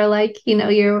world, they're like,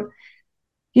 your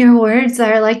words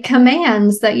are like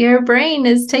commands that your brain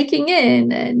is taking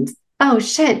in. And oh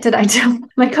shit, am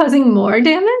I causing more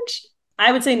damage?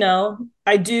 I would say no.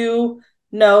 I do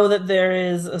know that there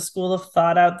is a school of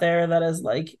thought out there that is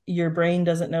like your brain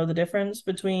doesn't know the difference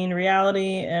between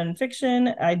reality and fiction.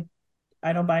 I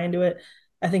don't buy into it.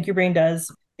 I think your brain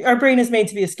does. Our brain is made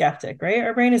to be a skeptic, right?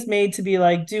 Our brain is made to be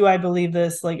like, do I believe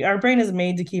this? Like, our brain is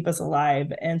made to keep us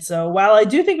alive. And so, while I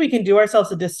do think we can do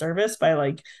ourselves a disservice by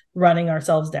like running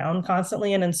ourselves down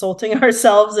constantly and insulting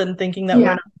ourselves and thinking that we're Yeah.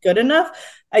 not good enough,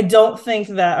 I don't think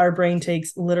that our brain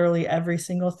takes literally every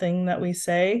single thing that we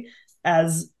say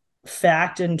as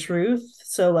fact and truth.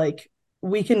 So, like,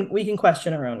 we can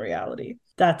question our own reality.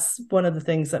 That's one of the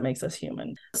things that makes us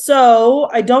human. So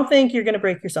I don't think you're going to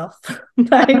break yourself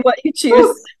by what you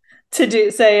choose to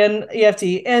do, say in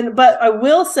EFT. But I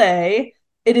will say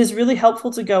it is really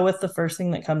helpful to go with the first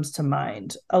thing that comes to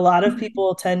mind. A lot of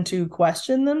people tend to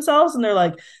question themselves and they're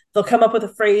like, they'll come up with a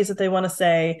phrase that they want to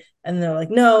say and they're like,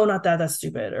 no, not that, that's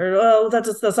stupid, or oh,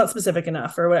 that's not specific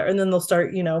enough, or whatever, and then they'll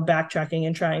start backtracking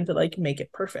and trying to like make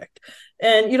it perfect,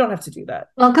 and you don't have to do that.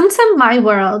 Welcome to my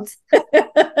world.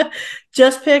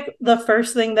 Just pick the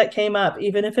first thing that came up,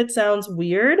 even if it sounds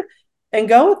weird, and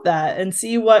go with that and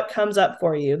see what comes up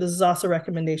for you. This is also a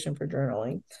recommendation for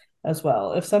journaling as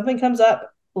well. If something comes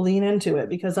up, lean into it,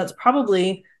 because that's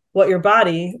probably what your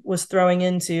body was throwing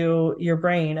into your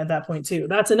brain at that point too.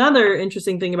 That's another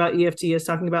interesting thing about EFT, is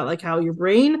talking about like how your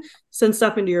brain sends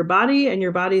stuff into your body and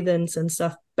your body then sends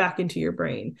stuff back into your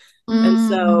brain. And Mm.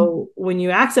 so when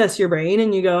you access your brain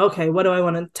and you go, okay, what do I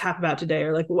want to tap about today?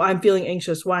 Or like, well, I'm feeling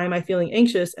anxious. Why am I feeling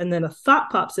anxious? And then a thought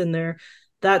pops in there.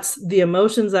 That's the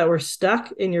emotions that were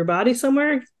stuck in your body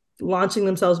somewhere launching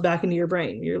themselves back into your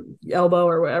brain. Your elbow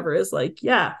or whatever is like,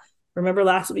 yeah, remember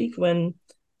last week when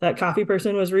that coffee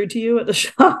person was rude to you at the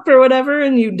shop or whatever,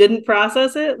 and you didn't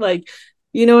process it? Like,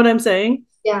 you know what I'm saying?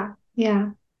 Yeah. Yeah.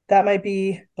 That might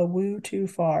be a woo too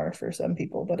far for some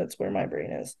people, but it's where my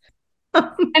brain is.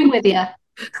 I'm with you.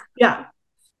 Yeah.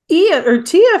 Or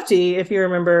TFT, if you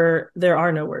remember, there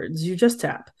are no words. You just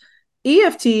tap.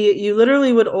 EFT, you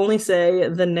literally would only say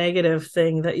the negative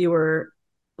thing that you were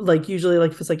like, usually,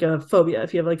 like if it's like a phobia,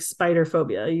 if you have like spider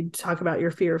phobia, you talk about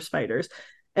your fear of spiders,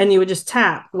 and you would just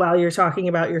tap while you're talking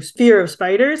about your fear of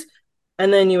spiders,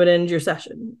 and then you would end your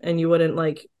session and you wouldn't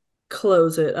like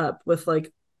close it up with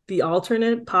like the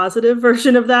alternate positive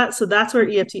version of that. So that's where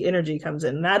EFT energy comes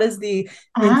in. That is the in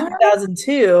Ah,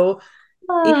 2002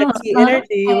 EFT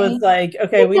energy was okay. like,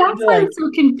 okay, See, we need that's to why like, I'm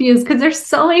so confused because there's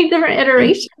so many different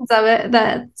iterations of it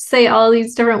that say all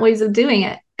these different ways of doing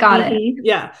it. Got it.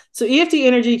 yeah. So EFT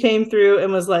energy came through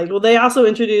and was like, well, they also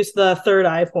introduced the third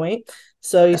eye point.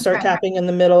 So you start Okay. tapping in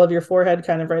the middle of your forehead,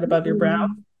 kind of right above your brow.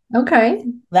 Mm. Okay.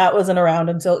 That wasn't around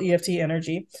until EFT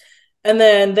energy. And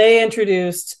then they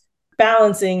introduced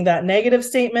balancing that negative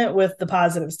statement with the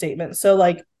positive statement. So,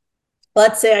 like,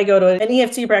 let's say I go to an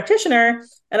EFT practitioner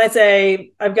and I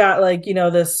say, I've got like,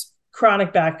 this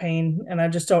chronic back pain and I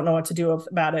just don't know what to do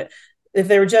about it. If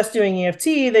they were just doing EFT,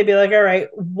 they'd be like, all right,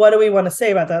 what do we want to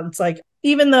say about that? It's like,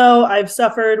 even though I've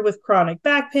suffered with chronic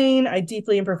back pain, I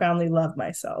deeply and profoundly love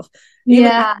myself. Even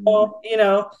Yeah. though,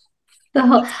 The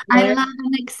whole I familiar. love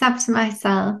and accept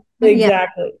myself. Yeah.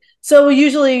 Exactly. So we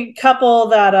usually couple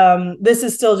that, this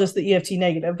is still just the EFT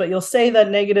negative, but you'll say that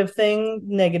negative thing,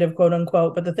 negative quote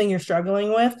unquote, but the thing you're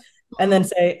struggling with, and then Mm.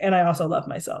 say, and I also love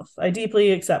myself. I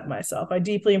deeply accept myself. I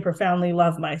deeply and profoundly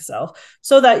love myself.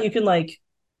 So that you can, like,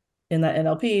 in that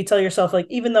NLP, tell yourself, like,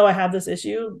 even though I have this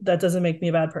issue, that doesn't make me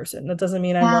a bad person. That doesn't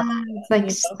mean I'm Yeah. wrong. It's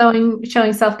like You know?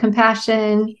 showing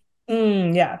self-compassion.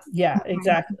 Yeah,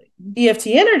 exactly. EFT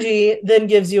energy then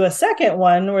gives you a second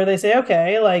one where they say,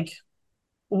 okay, like,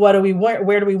 what do we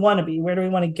where do we want to be, where do we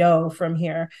want to go from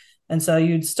here? And so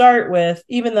you'd start with,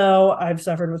 even though I've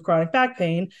suffered with chronic back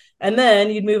pain, and then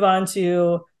you'd move on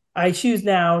to, I choose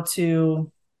now to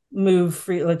move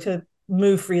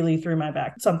freely through my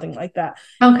back, something like that.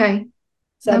 Okay.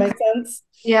 Does that Okay. make sense?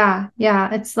 Yeah.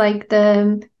 Yeah. It's like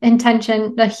the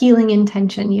intention, the healing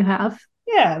intention you have.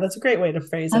 Yeah, that's a great way to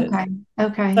phrase it. Okay.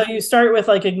 Okay. So you start with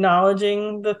like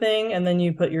acknowledging the thing and then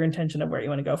you put your intention of where you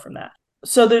want to go from that.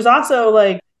 So there's also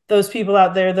like those people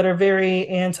out there that are very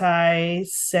anti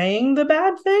saying the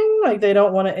bad thing. Like they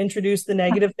don't want to introduce the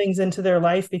negative things into their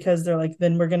life because they're like,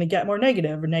 then we're going to get more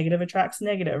negative, or negative attracts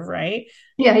negative, right?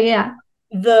 Yeah. Yeah.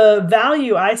 The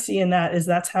value I see in that is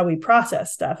that's how we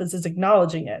process stuff, is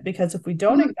acknowledging it. Because if we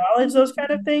don't acknowledge those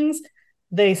kind of things,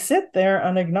 they sit there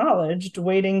unacknowledged,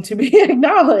 waiting to be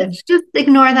acknowledged. Just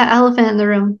ignore that elephant in the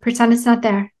room. Pretend it's not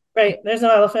there. Right. There's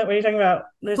no elephant. What are you talking about?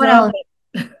 There's What no elephant?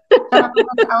 elephant. Shut up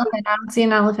about the elephant. I don't see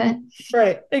an elephant.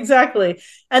 Right, exactly.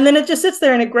 And then it just sits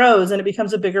there and it grows and it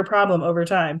becomes a bigger problem over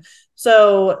time.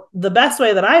 So the best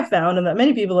way that I've found and that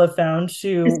many people have found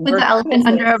to Just put work the elephant against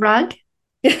under a rug.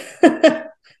 it.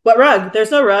 What rug?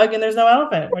 There's no rug and there's no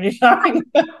elephant. What are you talking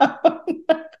about?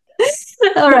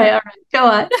 All right. All right. Go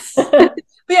on. But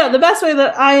yeah, the best way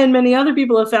that I and many other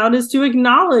people have found is to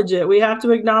acknowledge it. We have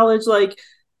to acknowledge, like,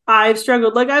 I've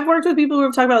struggled. Like, I've worked with people who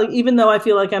have talked about, like, even though I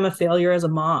feel like I'm a failure as a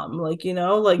mom, like, you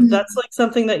know, like that's like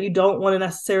something that you don't want to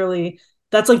necessarily,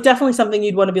 that's like definitely something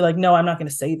you'd want to be like, no, I'm not going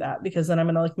to say that because then I'm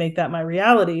going to like make that my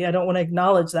reality. I don't want to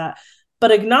acknowledge that.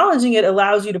 But acknowledging it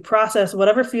allows you to process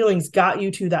whatever feelings got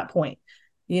you to that point,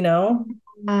 you know?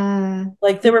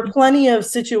 Like there were plenty of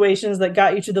situations that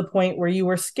got you to the point where you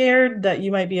were scared that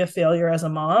you might be a failure as a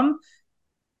mom,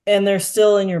 and they're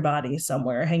still in your body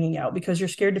somewhere hanging out because you're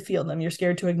scared to feel them. You're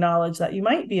scared to acknowledge that you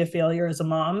might be a failure as a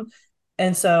mom.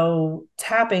 And so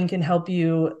tapping can help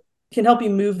you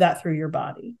move that through your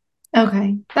body.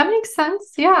 Okay. That makes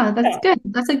sense. Yeah, that's Yeah. good.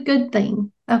 That's a good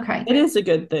thing. Okay. It is a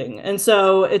good thing. And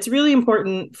so it's really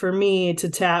important for me to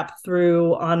tap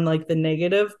through on like the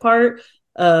negative part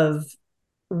of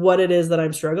what it is that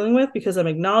I'm struggling with, because I'm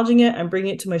acknowledging it, I'm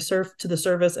bringing it to to the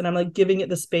surface, and I'm like giving it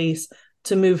the space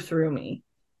to move through me.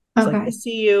 It's like, I Okay.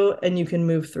 see you and you can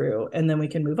move through and then we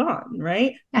can move on,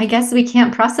 right? I guess we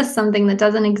can't process something that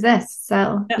doesn't exist.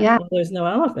 So, Yeah. yeah. Well, there's no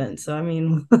elephant. So, I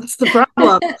mean, what's the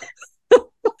problem?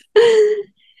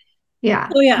 Yeah.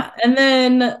 Oh, yeah. And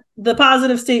then the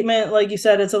positive statement, like you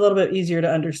said, it's a little bit easier to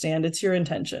understand. It's your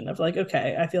intention of like,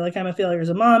 okay, I feel like I'm a failure as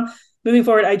a mom. Moving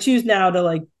forward, I choose now to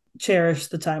like cherish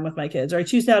the time with my kids, or I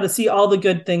choose now to see all the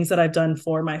good things that I've done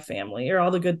for my family, or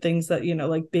all the good things that, you know,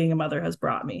 like being a mother has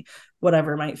brought me,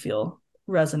 whatever might feel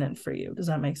resonant for you. Does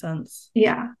that make sense?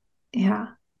 Yeah. Yeah.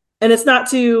 And it's not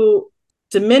to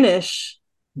diminish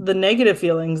the negative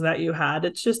feelings that you had.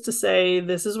 It's just to say,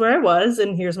 this is where I was,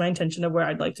 and here's my intention of where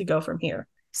I'd like to go from here.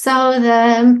 So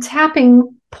the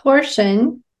tapping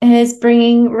portion is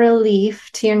bringing relief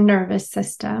to your nervous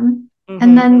system.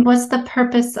 And then what's the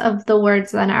purpose of the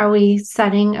words then? Are we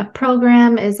setting a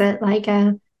program? Is it like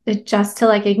just to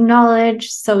like acknowledge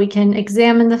so we can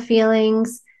examine the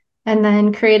feelings and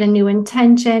then create a new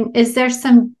intention? Is there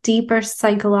some deeper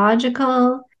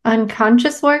psychological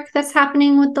unconscious work that's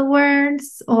happening with the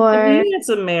words, To or me, it's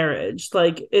a marriage.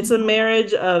 Like it's a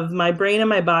marriage of my brain and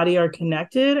my body are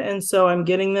connected. And so I'm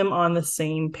getting them on the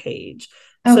same page.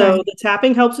 okay, So the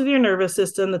tapping helps with your nervous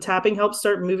system. The tapping helps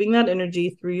start moving that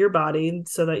energy through your body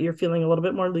so that you're feeling a little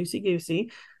bit more loosey goosey,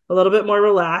 a little bit more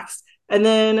relaxed. And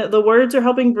then the words are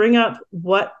helping bring up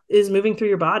what is moving through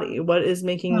your body, what is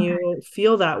making okay, you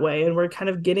feel that way. And we're kind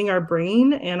of getting our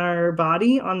brain and our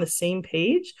body on the same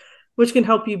page, which can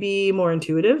help you be more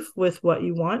intuitive with what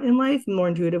you want in life, more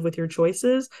intuitive with your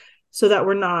choices, so that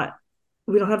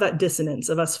we don't have that dissonance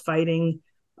of us fighting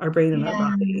our brain and our yeah,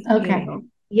 body, you okay, know.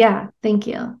 yeah, thank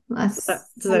you. Does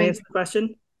that answer the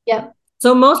question? Yep.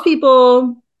 So most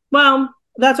people, well,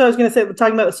 that's what I was going to say,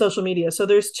 talking about social media. So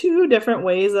there's two different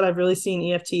ways that I've really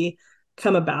seen EFT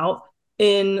come about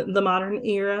in the modern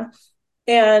era.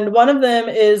 And one of them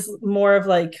is more of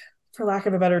like, for lack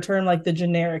of a better term, like the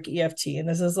generic EFT. And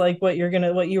this is like what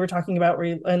you were talking about,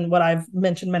 and what I've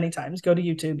mentioned many times. Go to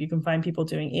YouTube, you can find people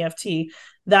doing EFT.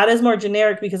 That is more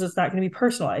generic because it's not going to be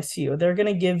personalized to you. They're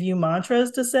going to give you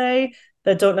mantras to say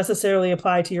that don't necessarily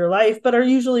apply to your life, but are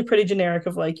usually pretty generic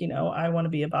of like, you know, I want to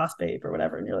be a boss babe or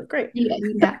whatever. And you're like, great. Yeah,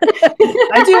 yeah.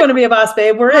 I do want to be a boss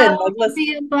babe. We're I in. Like, want to let's.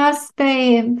 be a boss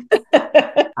babe.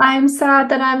 I'm sad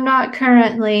that I'm not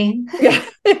currently. Yeah,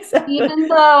 exactly. Even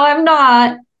though I'm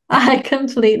not, I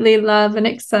completely love and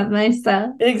accept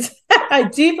myself. I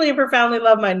deeply and profoundly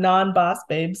love my non-boss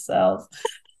babe self.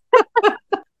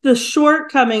 The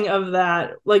shortcoming of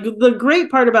that, like the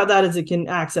great part about that is it can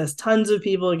access tons of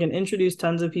people, it can introduce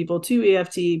tons of people to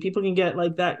EFT. People can get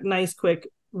like that nice quick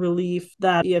relief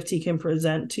that EFT can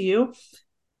present to you.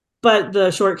 But the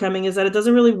shortcoming is that it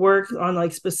doesn't really work on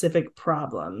like specific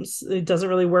problems. It doesn't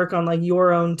really work on like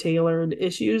your own tailored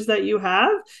issues that you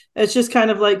have. It's just kind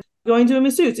of like going to a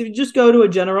masseuse. If you just go to a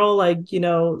general, like,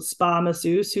 spa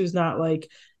masseuse who's not like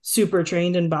super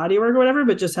trained in body work or whatever,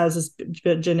 but just has this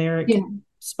generic Yeah.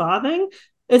 spa thing,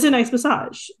 it's a nice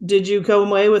massage. Did you go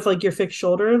away with like your fixed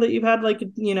shoulder that you've had like,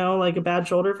 like a bad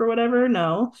shoulder for whatever?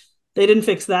 No, they didn't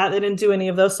fix that. They didn't do any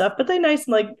of those stuff, but they nice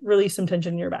and like release some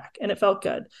tension in your back and it felt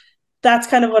good. That's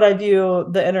kind of what I view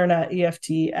the internet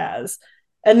EFT as.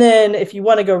 And then if you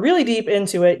want to go really deep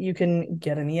into it, you can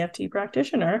get an EFT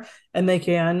practitioner and they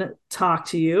can talk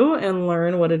to you and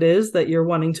learn what it is that you're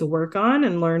wanting to work on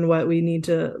and learn what we need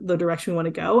to, the direction we want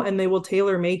to go. And they will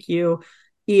tailor make you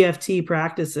EFT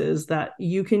practices that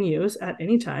you can use at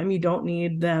any time. You don't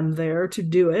need them there to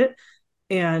do it.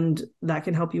 And that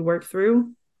can help you work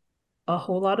through a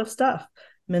whole lot of stuff.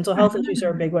 Mental health issues are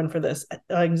a big one for this,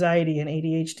 anxiety and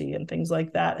ADHD and things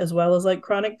like that, as well as like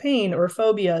chronic pain or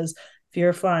phobias, fear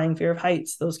of flying, fear of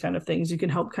heights, those kind of things. You can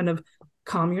help kind of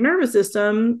calm your nervous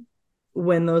system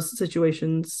when those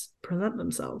situations present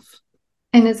themselves.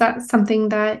 And is that something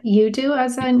that you do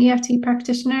as an EFT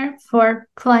practitioner for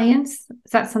clients?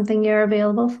 Is that something you're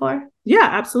available for? Yeah,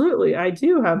 absolutely. I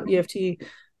do have EFT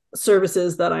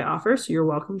services that I offer. So you're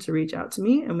welcome to reach out to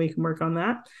me and we can work on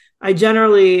that. I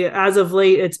generally, as of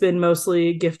late, it's been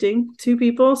mostly gifting to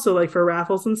people. So like for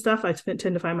raffles and stuff, I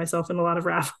tend to find myself in a lot of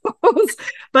raffles,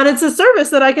 but it's a service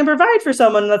that I can provide for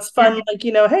someone that's fun. Yeah.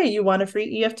 Like, hey, you want a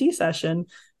free EFT session.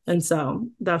 And so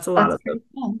that's a lot of where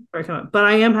I come up. But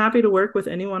I am happy to work with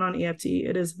anyone on EFT.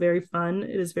 It is very fun.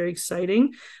 It is very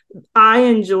exciting. I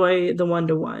enjoy the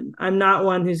one-to-one. I'm not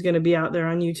one who's going to be out there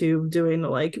on YouTube doing the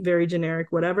like very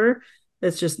generic whatever.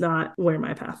 It's just not where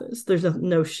my path is. There's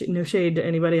no shade to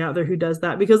anybody out there who does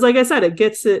that because, like I said, it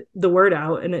gets the word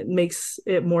out and it makes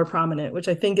it more prominent, which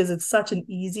I think it's such an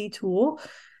easy tool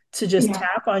to just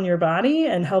tap on your body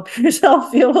and help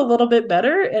yourself feel a little bit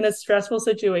better in a stressful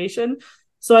situation.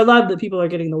 So I love that people are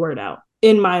getting the word out.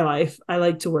 In my life, I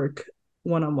like to work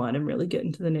one-on-one and really get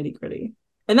into the nitty-gritty.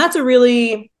 And that's a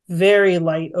really very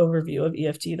light overview of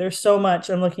EFT. There's so much.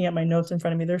 I'm looking at my notes in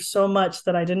front of me. There's so much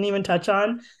that I didn't even touch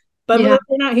on. But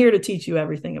we're not here to teach you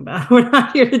everything about it. We're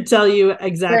not here to tell you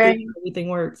exactly how everything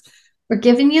works. We're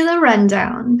giving you the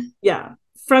rundown. Yeah.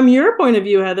 From your point of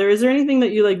view, Heather, is there anything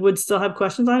that you like would still have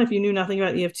questions on if you knew nothing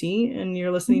about EFT and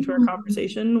you're listening to our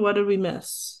conversation? What did we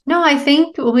miss? No, I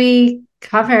think we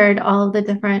covered all the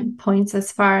different points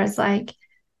as far as like,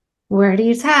 where do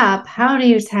you tap? How do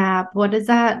you tap? What does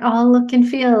that all look and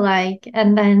feel like?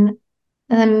 And then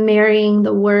marrying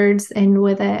the words in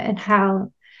with it and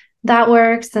how that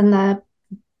works and the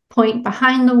point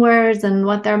behind the words and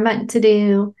what they're meant to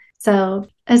do. So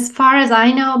as far as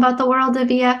I know about the world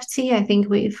of EFT, I think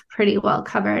we've pretty well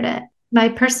covered it. My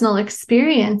personal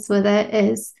experience with it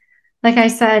is, like I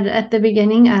said at the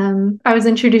beginning, I was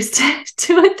introduced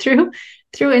to it through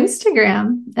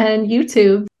Instagram and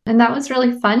YouTube. And that was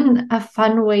really fun, a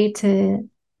fun way to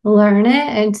learn it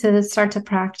and to start to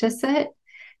practice it.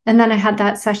 And then I had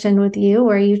that session with you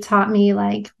where you taught me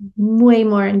like way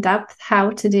more in depth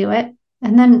how to do it.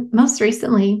 And then most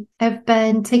recently, I've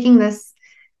been taking this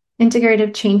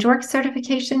integrative change work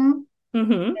certification.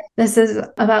 Mm-hmm. This is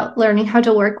about learning how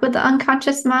to work with the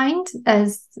unconscious mind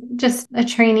as just a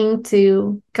training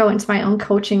to go into my own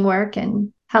coaching work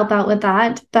and help out with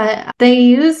that. But they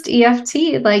used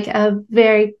EFT, like a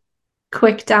very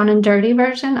quick down and dirty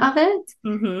version of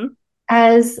it,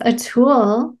 as a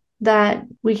tool that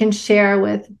we can share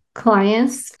with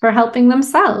clients for helping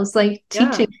themselves, like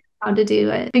teaching how to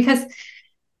do it. Because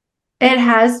it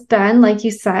has been, like you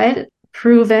said,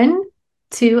 proven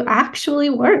to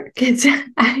actually work, to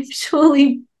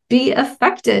actually be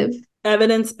effective.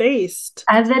 Evidence-based.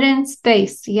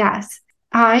 Evidence-based, yes.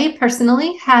 I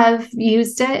personally have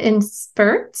used it in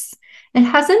spurts. It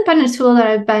hasn't been a tool that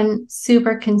I've been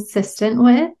super consistent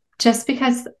with, just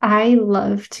because I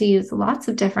love to use lots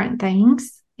of different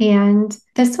things. And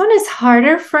this one is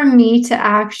harder for me to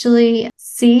actually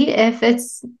see if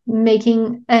it's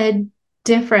making a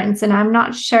difference. And I'm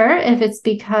not sure if it's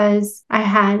because I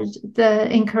had the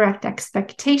incorrect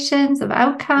expectations of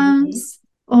outcomes,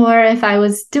 or if I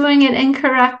was doing it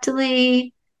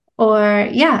incorrectly, or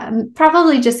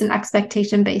probably just an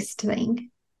expectation-based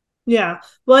thing. Yeah.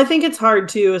 Well, I think it's hard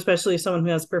too, especially someone who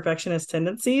has perfectionist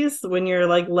tendencies, when you're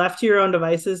like left to your own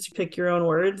devices to pick your own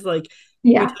words, like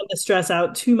we tend to stress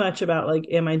out too much about like,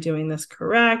 am I doing this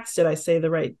correct? Did I say the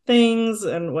right things?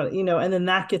 And what, and then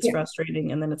that gets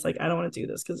frustrating. And then it's like, I don't want to do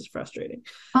this because it's frustrating.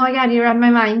 Oh my God, you read my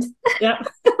mind. Yeah.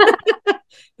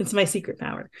 It's my secret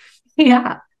power.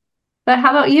 Yeah. But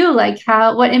how about you? Like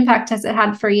what impact has it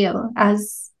had for you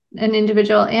as an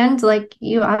individual? And like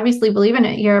you obviously believe in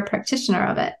it. You're a practitioner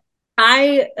of it.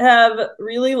 I have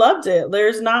really loved it.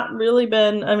 There's not really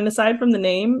been, I mean, aside from the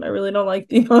name, I really don't like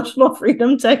the emotional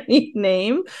freedom technique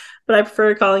name, but I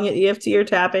prefer calling it EFT or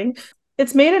tapping.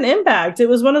 It's made an impact. It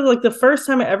was one of the first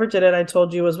time I ever did it, I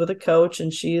told you, was with a coach,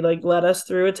 and she led us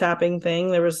through a tapping thing.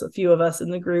 There was a few of us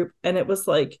in the group, and it was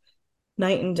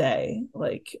night and day.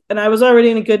 And I was already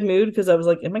in a good mood because I was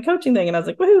in my coaching thing, and I was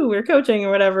like, woohoo, we're coaching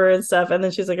or whatever and stuff. And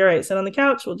then she's like, all right, sit on the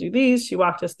couch, we'll do these. She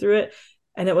walked us through it,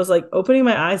 and it was opening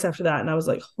my eyes after that, and I was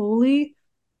like, holy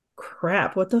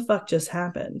crap, what the fuck just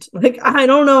happened? I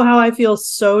don't know how I feel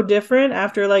so different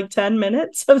after 10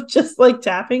 minutes of just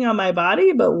tapping on my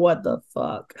body, but what the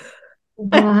fuck.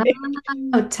 Wow.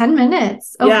 10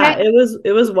 minutes. Yeah, Okay.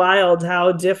 it was wild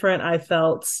how different I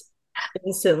felt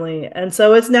instantly. And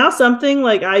so it's now something,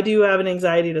 I do have an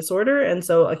anxiety disorder, and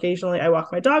so occasionally I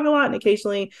walk my dog a lot, and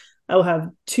occasionally I will have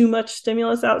too much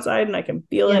stimulus outside and I can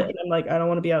feel it, Yeah. and I'm like, I don't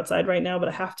want to be outside right now, but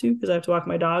I have to because I have to walk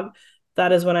my dog.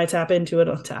 That is when I tap into it.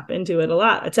 I'll tap into it a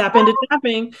lot. I tap into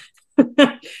tapping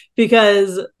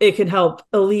because it can help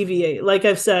alleviate. Like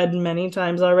I've said many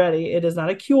times already, it is not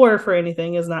a cure for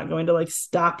anything. It's not going to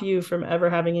stop you from ever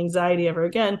having anxiety ever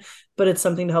again, but it's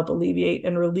something to help alleviate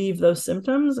and relieve those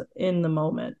symptoms in the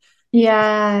moment.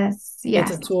 Yes. It's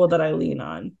Yes. a tool that I lean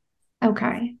on.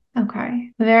 Okay.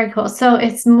 Okay. Very cool. So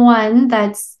it's one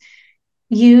that's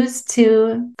used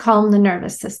to calm the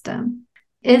nervous system.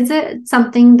 Is it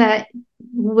something that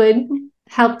would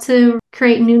help to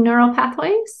create new neural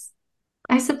pathways?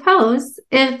 I suppose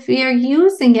if you're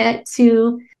using it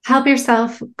to help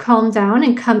yourself calm down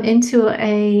and come into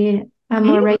a more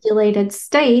Mm-hmm. regulated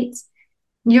state,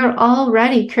 you're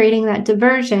already creating that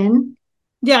diversion.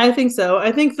 Yeah, I think so.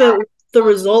 I think the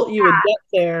result you would get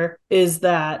there is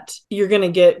that you're going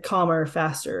to get calmer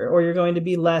faster, or you're going to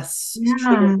be less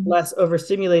triggered, Yeah. less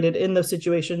overstimulated in those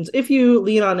situations if you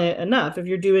lean on it enough, if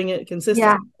you're doing it Yeah.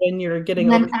 consistently when you're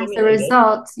getting And then as a overstimulated.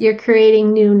 result, you're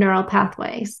creating new neural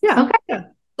pathways. Yeah. Okay. Yeah.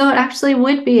 So it actually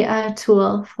would be a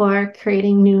tool for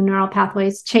creating new neural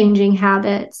pathways, changing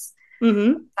habits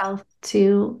Mm-hmm.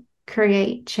 to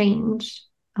create change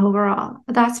overall.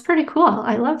 That's pretty cool.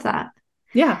 I love that.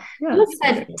 Yeah. Yeah. You It's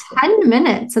very said helpful. 10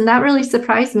 minutes, and that really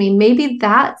surprised me. Maybe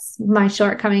that's my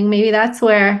shortcoming. Maybe that's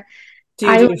where Do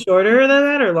you I, do shorter than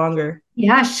that or longer?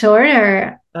 yeah,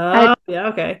 shorter. I'd, Oh, yeah.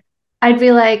 Okay. I'd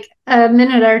be like a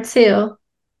minute or two. Oh,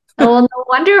 well, no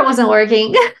wonder it wasn't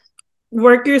working.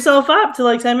 Work yourself up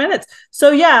to 10 minutes.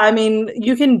 So yeah, I mean,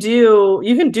 you can do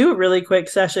a really quick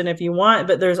session if you want,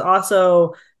 but there's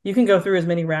also, you can go through as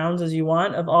many rounds as you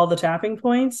want of all the tapping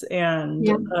points, and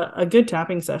Yeah. a good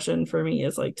tapping session for me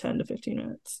is 10 to 15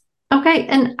 minutes. Okay.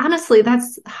 And honestly,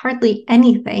 that's hardly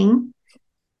anything,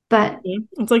 but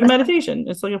It's like a meditation.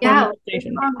 It's like a form of yeah, way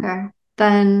meditation. longer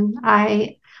than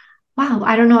wow,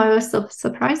 I don't know. I was so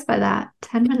surprised by that.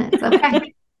 10 minutes.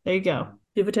 Okay. There you go.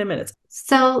 Give it 10 minutes.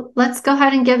 So let's go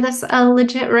ahead and give this a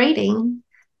legit rating.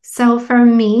 So for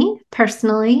me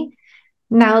personally,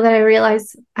 now that I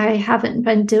realize I haven't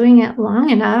been doing it long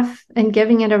enough and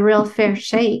giving it a real fair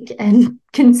shake and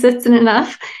consistent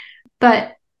enough,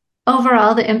 but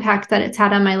overall, the impact that it's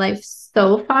had on my life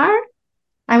so far,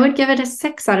 I would give it a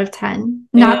 6 out of 10.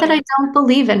 Not that I And don't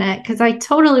believe in it, because I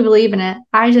totally believe in it.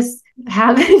 I just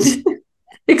haven't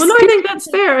well, no, I experienced think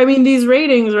that's fair. I mean, these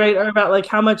ratings, right, are about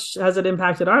how much has it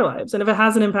impacted our lives. And if it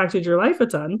hasn't impacted your life a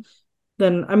ton,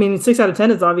 then I mean, 6 out of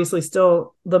 10 is obviously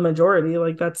still the majority.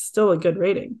 That's still a good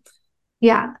rating.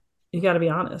 Yeah. You got to be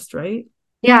honest, right?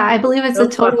 Yeah. I believe it's a No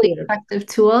totally fluctuator. effective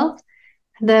tool.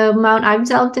 The amount I've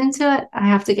delved into it, I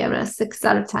have to give it a 6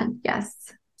 out of 10. Yes.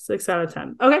 6 out of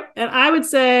 10. Okay, and I would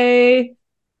say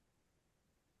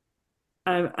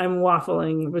I'm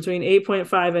waffling between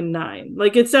 8.5 and 9.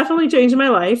 It's definitely changed my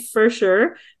life for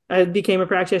sure. I became a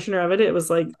practitioner of it. It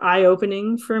was eye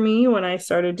opening for me when I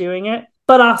started doing it.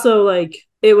 But also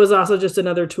it was also just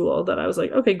another tool that I was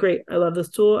like, okay, great. I love this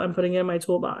tool. I'm putting it in my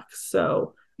toolbox.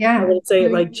 So I Yeah. would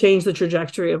say change the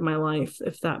trajectory of my life,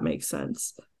 if that makes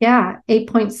sense. Yeah.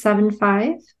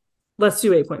 8.75. Let's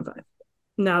do 8.5.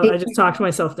 Now I just 8. talked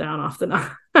myself down off the 9.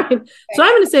 So I'm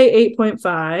going to say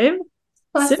 8.5.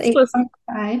 Plus 6 plus.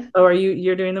 8.5. Oh,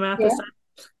 you're doing the math Yeah. this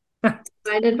time?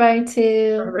 Divided by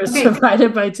 2. Reverse Okay.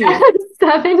 divided by 2.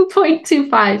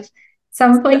 7.25.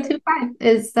 7.25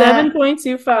 is that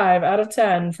 7.25 out of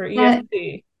 10 for that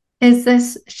EFT. is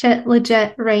this shit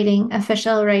legit rating,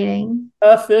 official rating?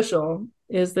 Official.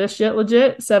 Is this shit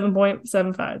legit?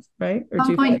 7.75, right? Or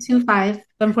 25?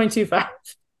 1.25.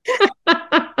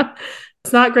 7.25.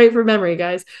 It's not great for memory,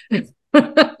 guys.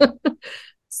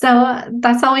 So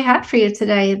that's all we had for you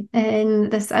today in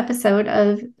this episode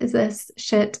of Is This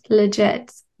Shit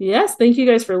Legit? Yes, thank you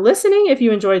guys for listening. If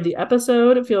you enjoyed the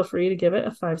episode, feel free to give it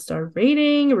a 5-star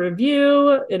rating,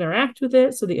 review, interact with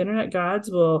it so the internet gods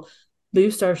will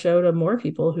boost our show to more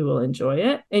people who will enjoy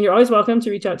it. And you're always welcome to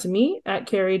reach out to me at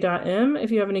carrie.m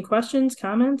if you have any questions,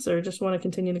 comments, or just want to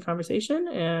continue the conversation.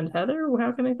 And Heather,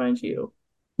 how can they find you?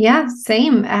 Yeah,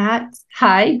 same at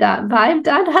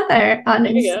hi.vibe.heather on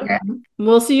There you go. Instagram.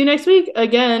 We'll see you next week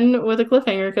again with a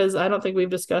cliffhanger because I don't think we've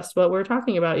discussed what we're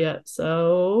talking about yet.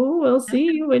 So we'll see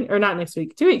you or not next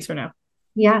week, 2 weeks from now.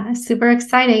 Yeah, super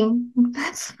exciting.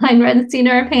 Line red the seat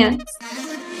of our pants.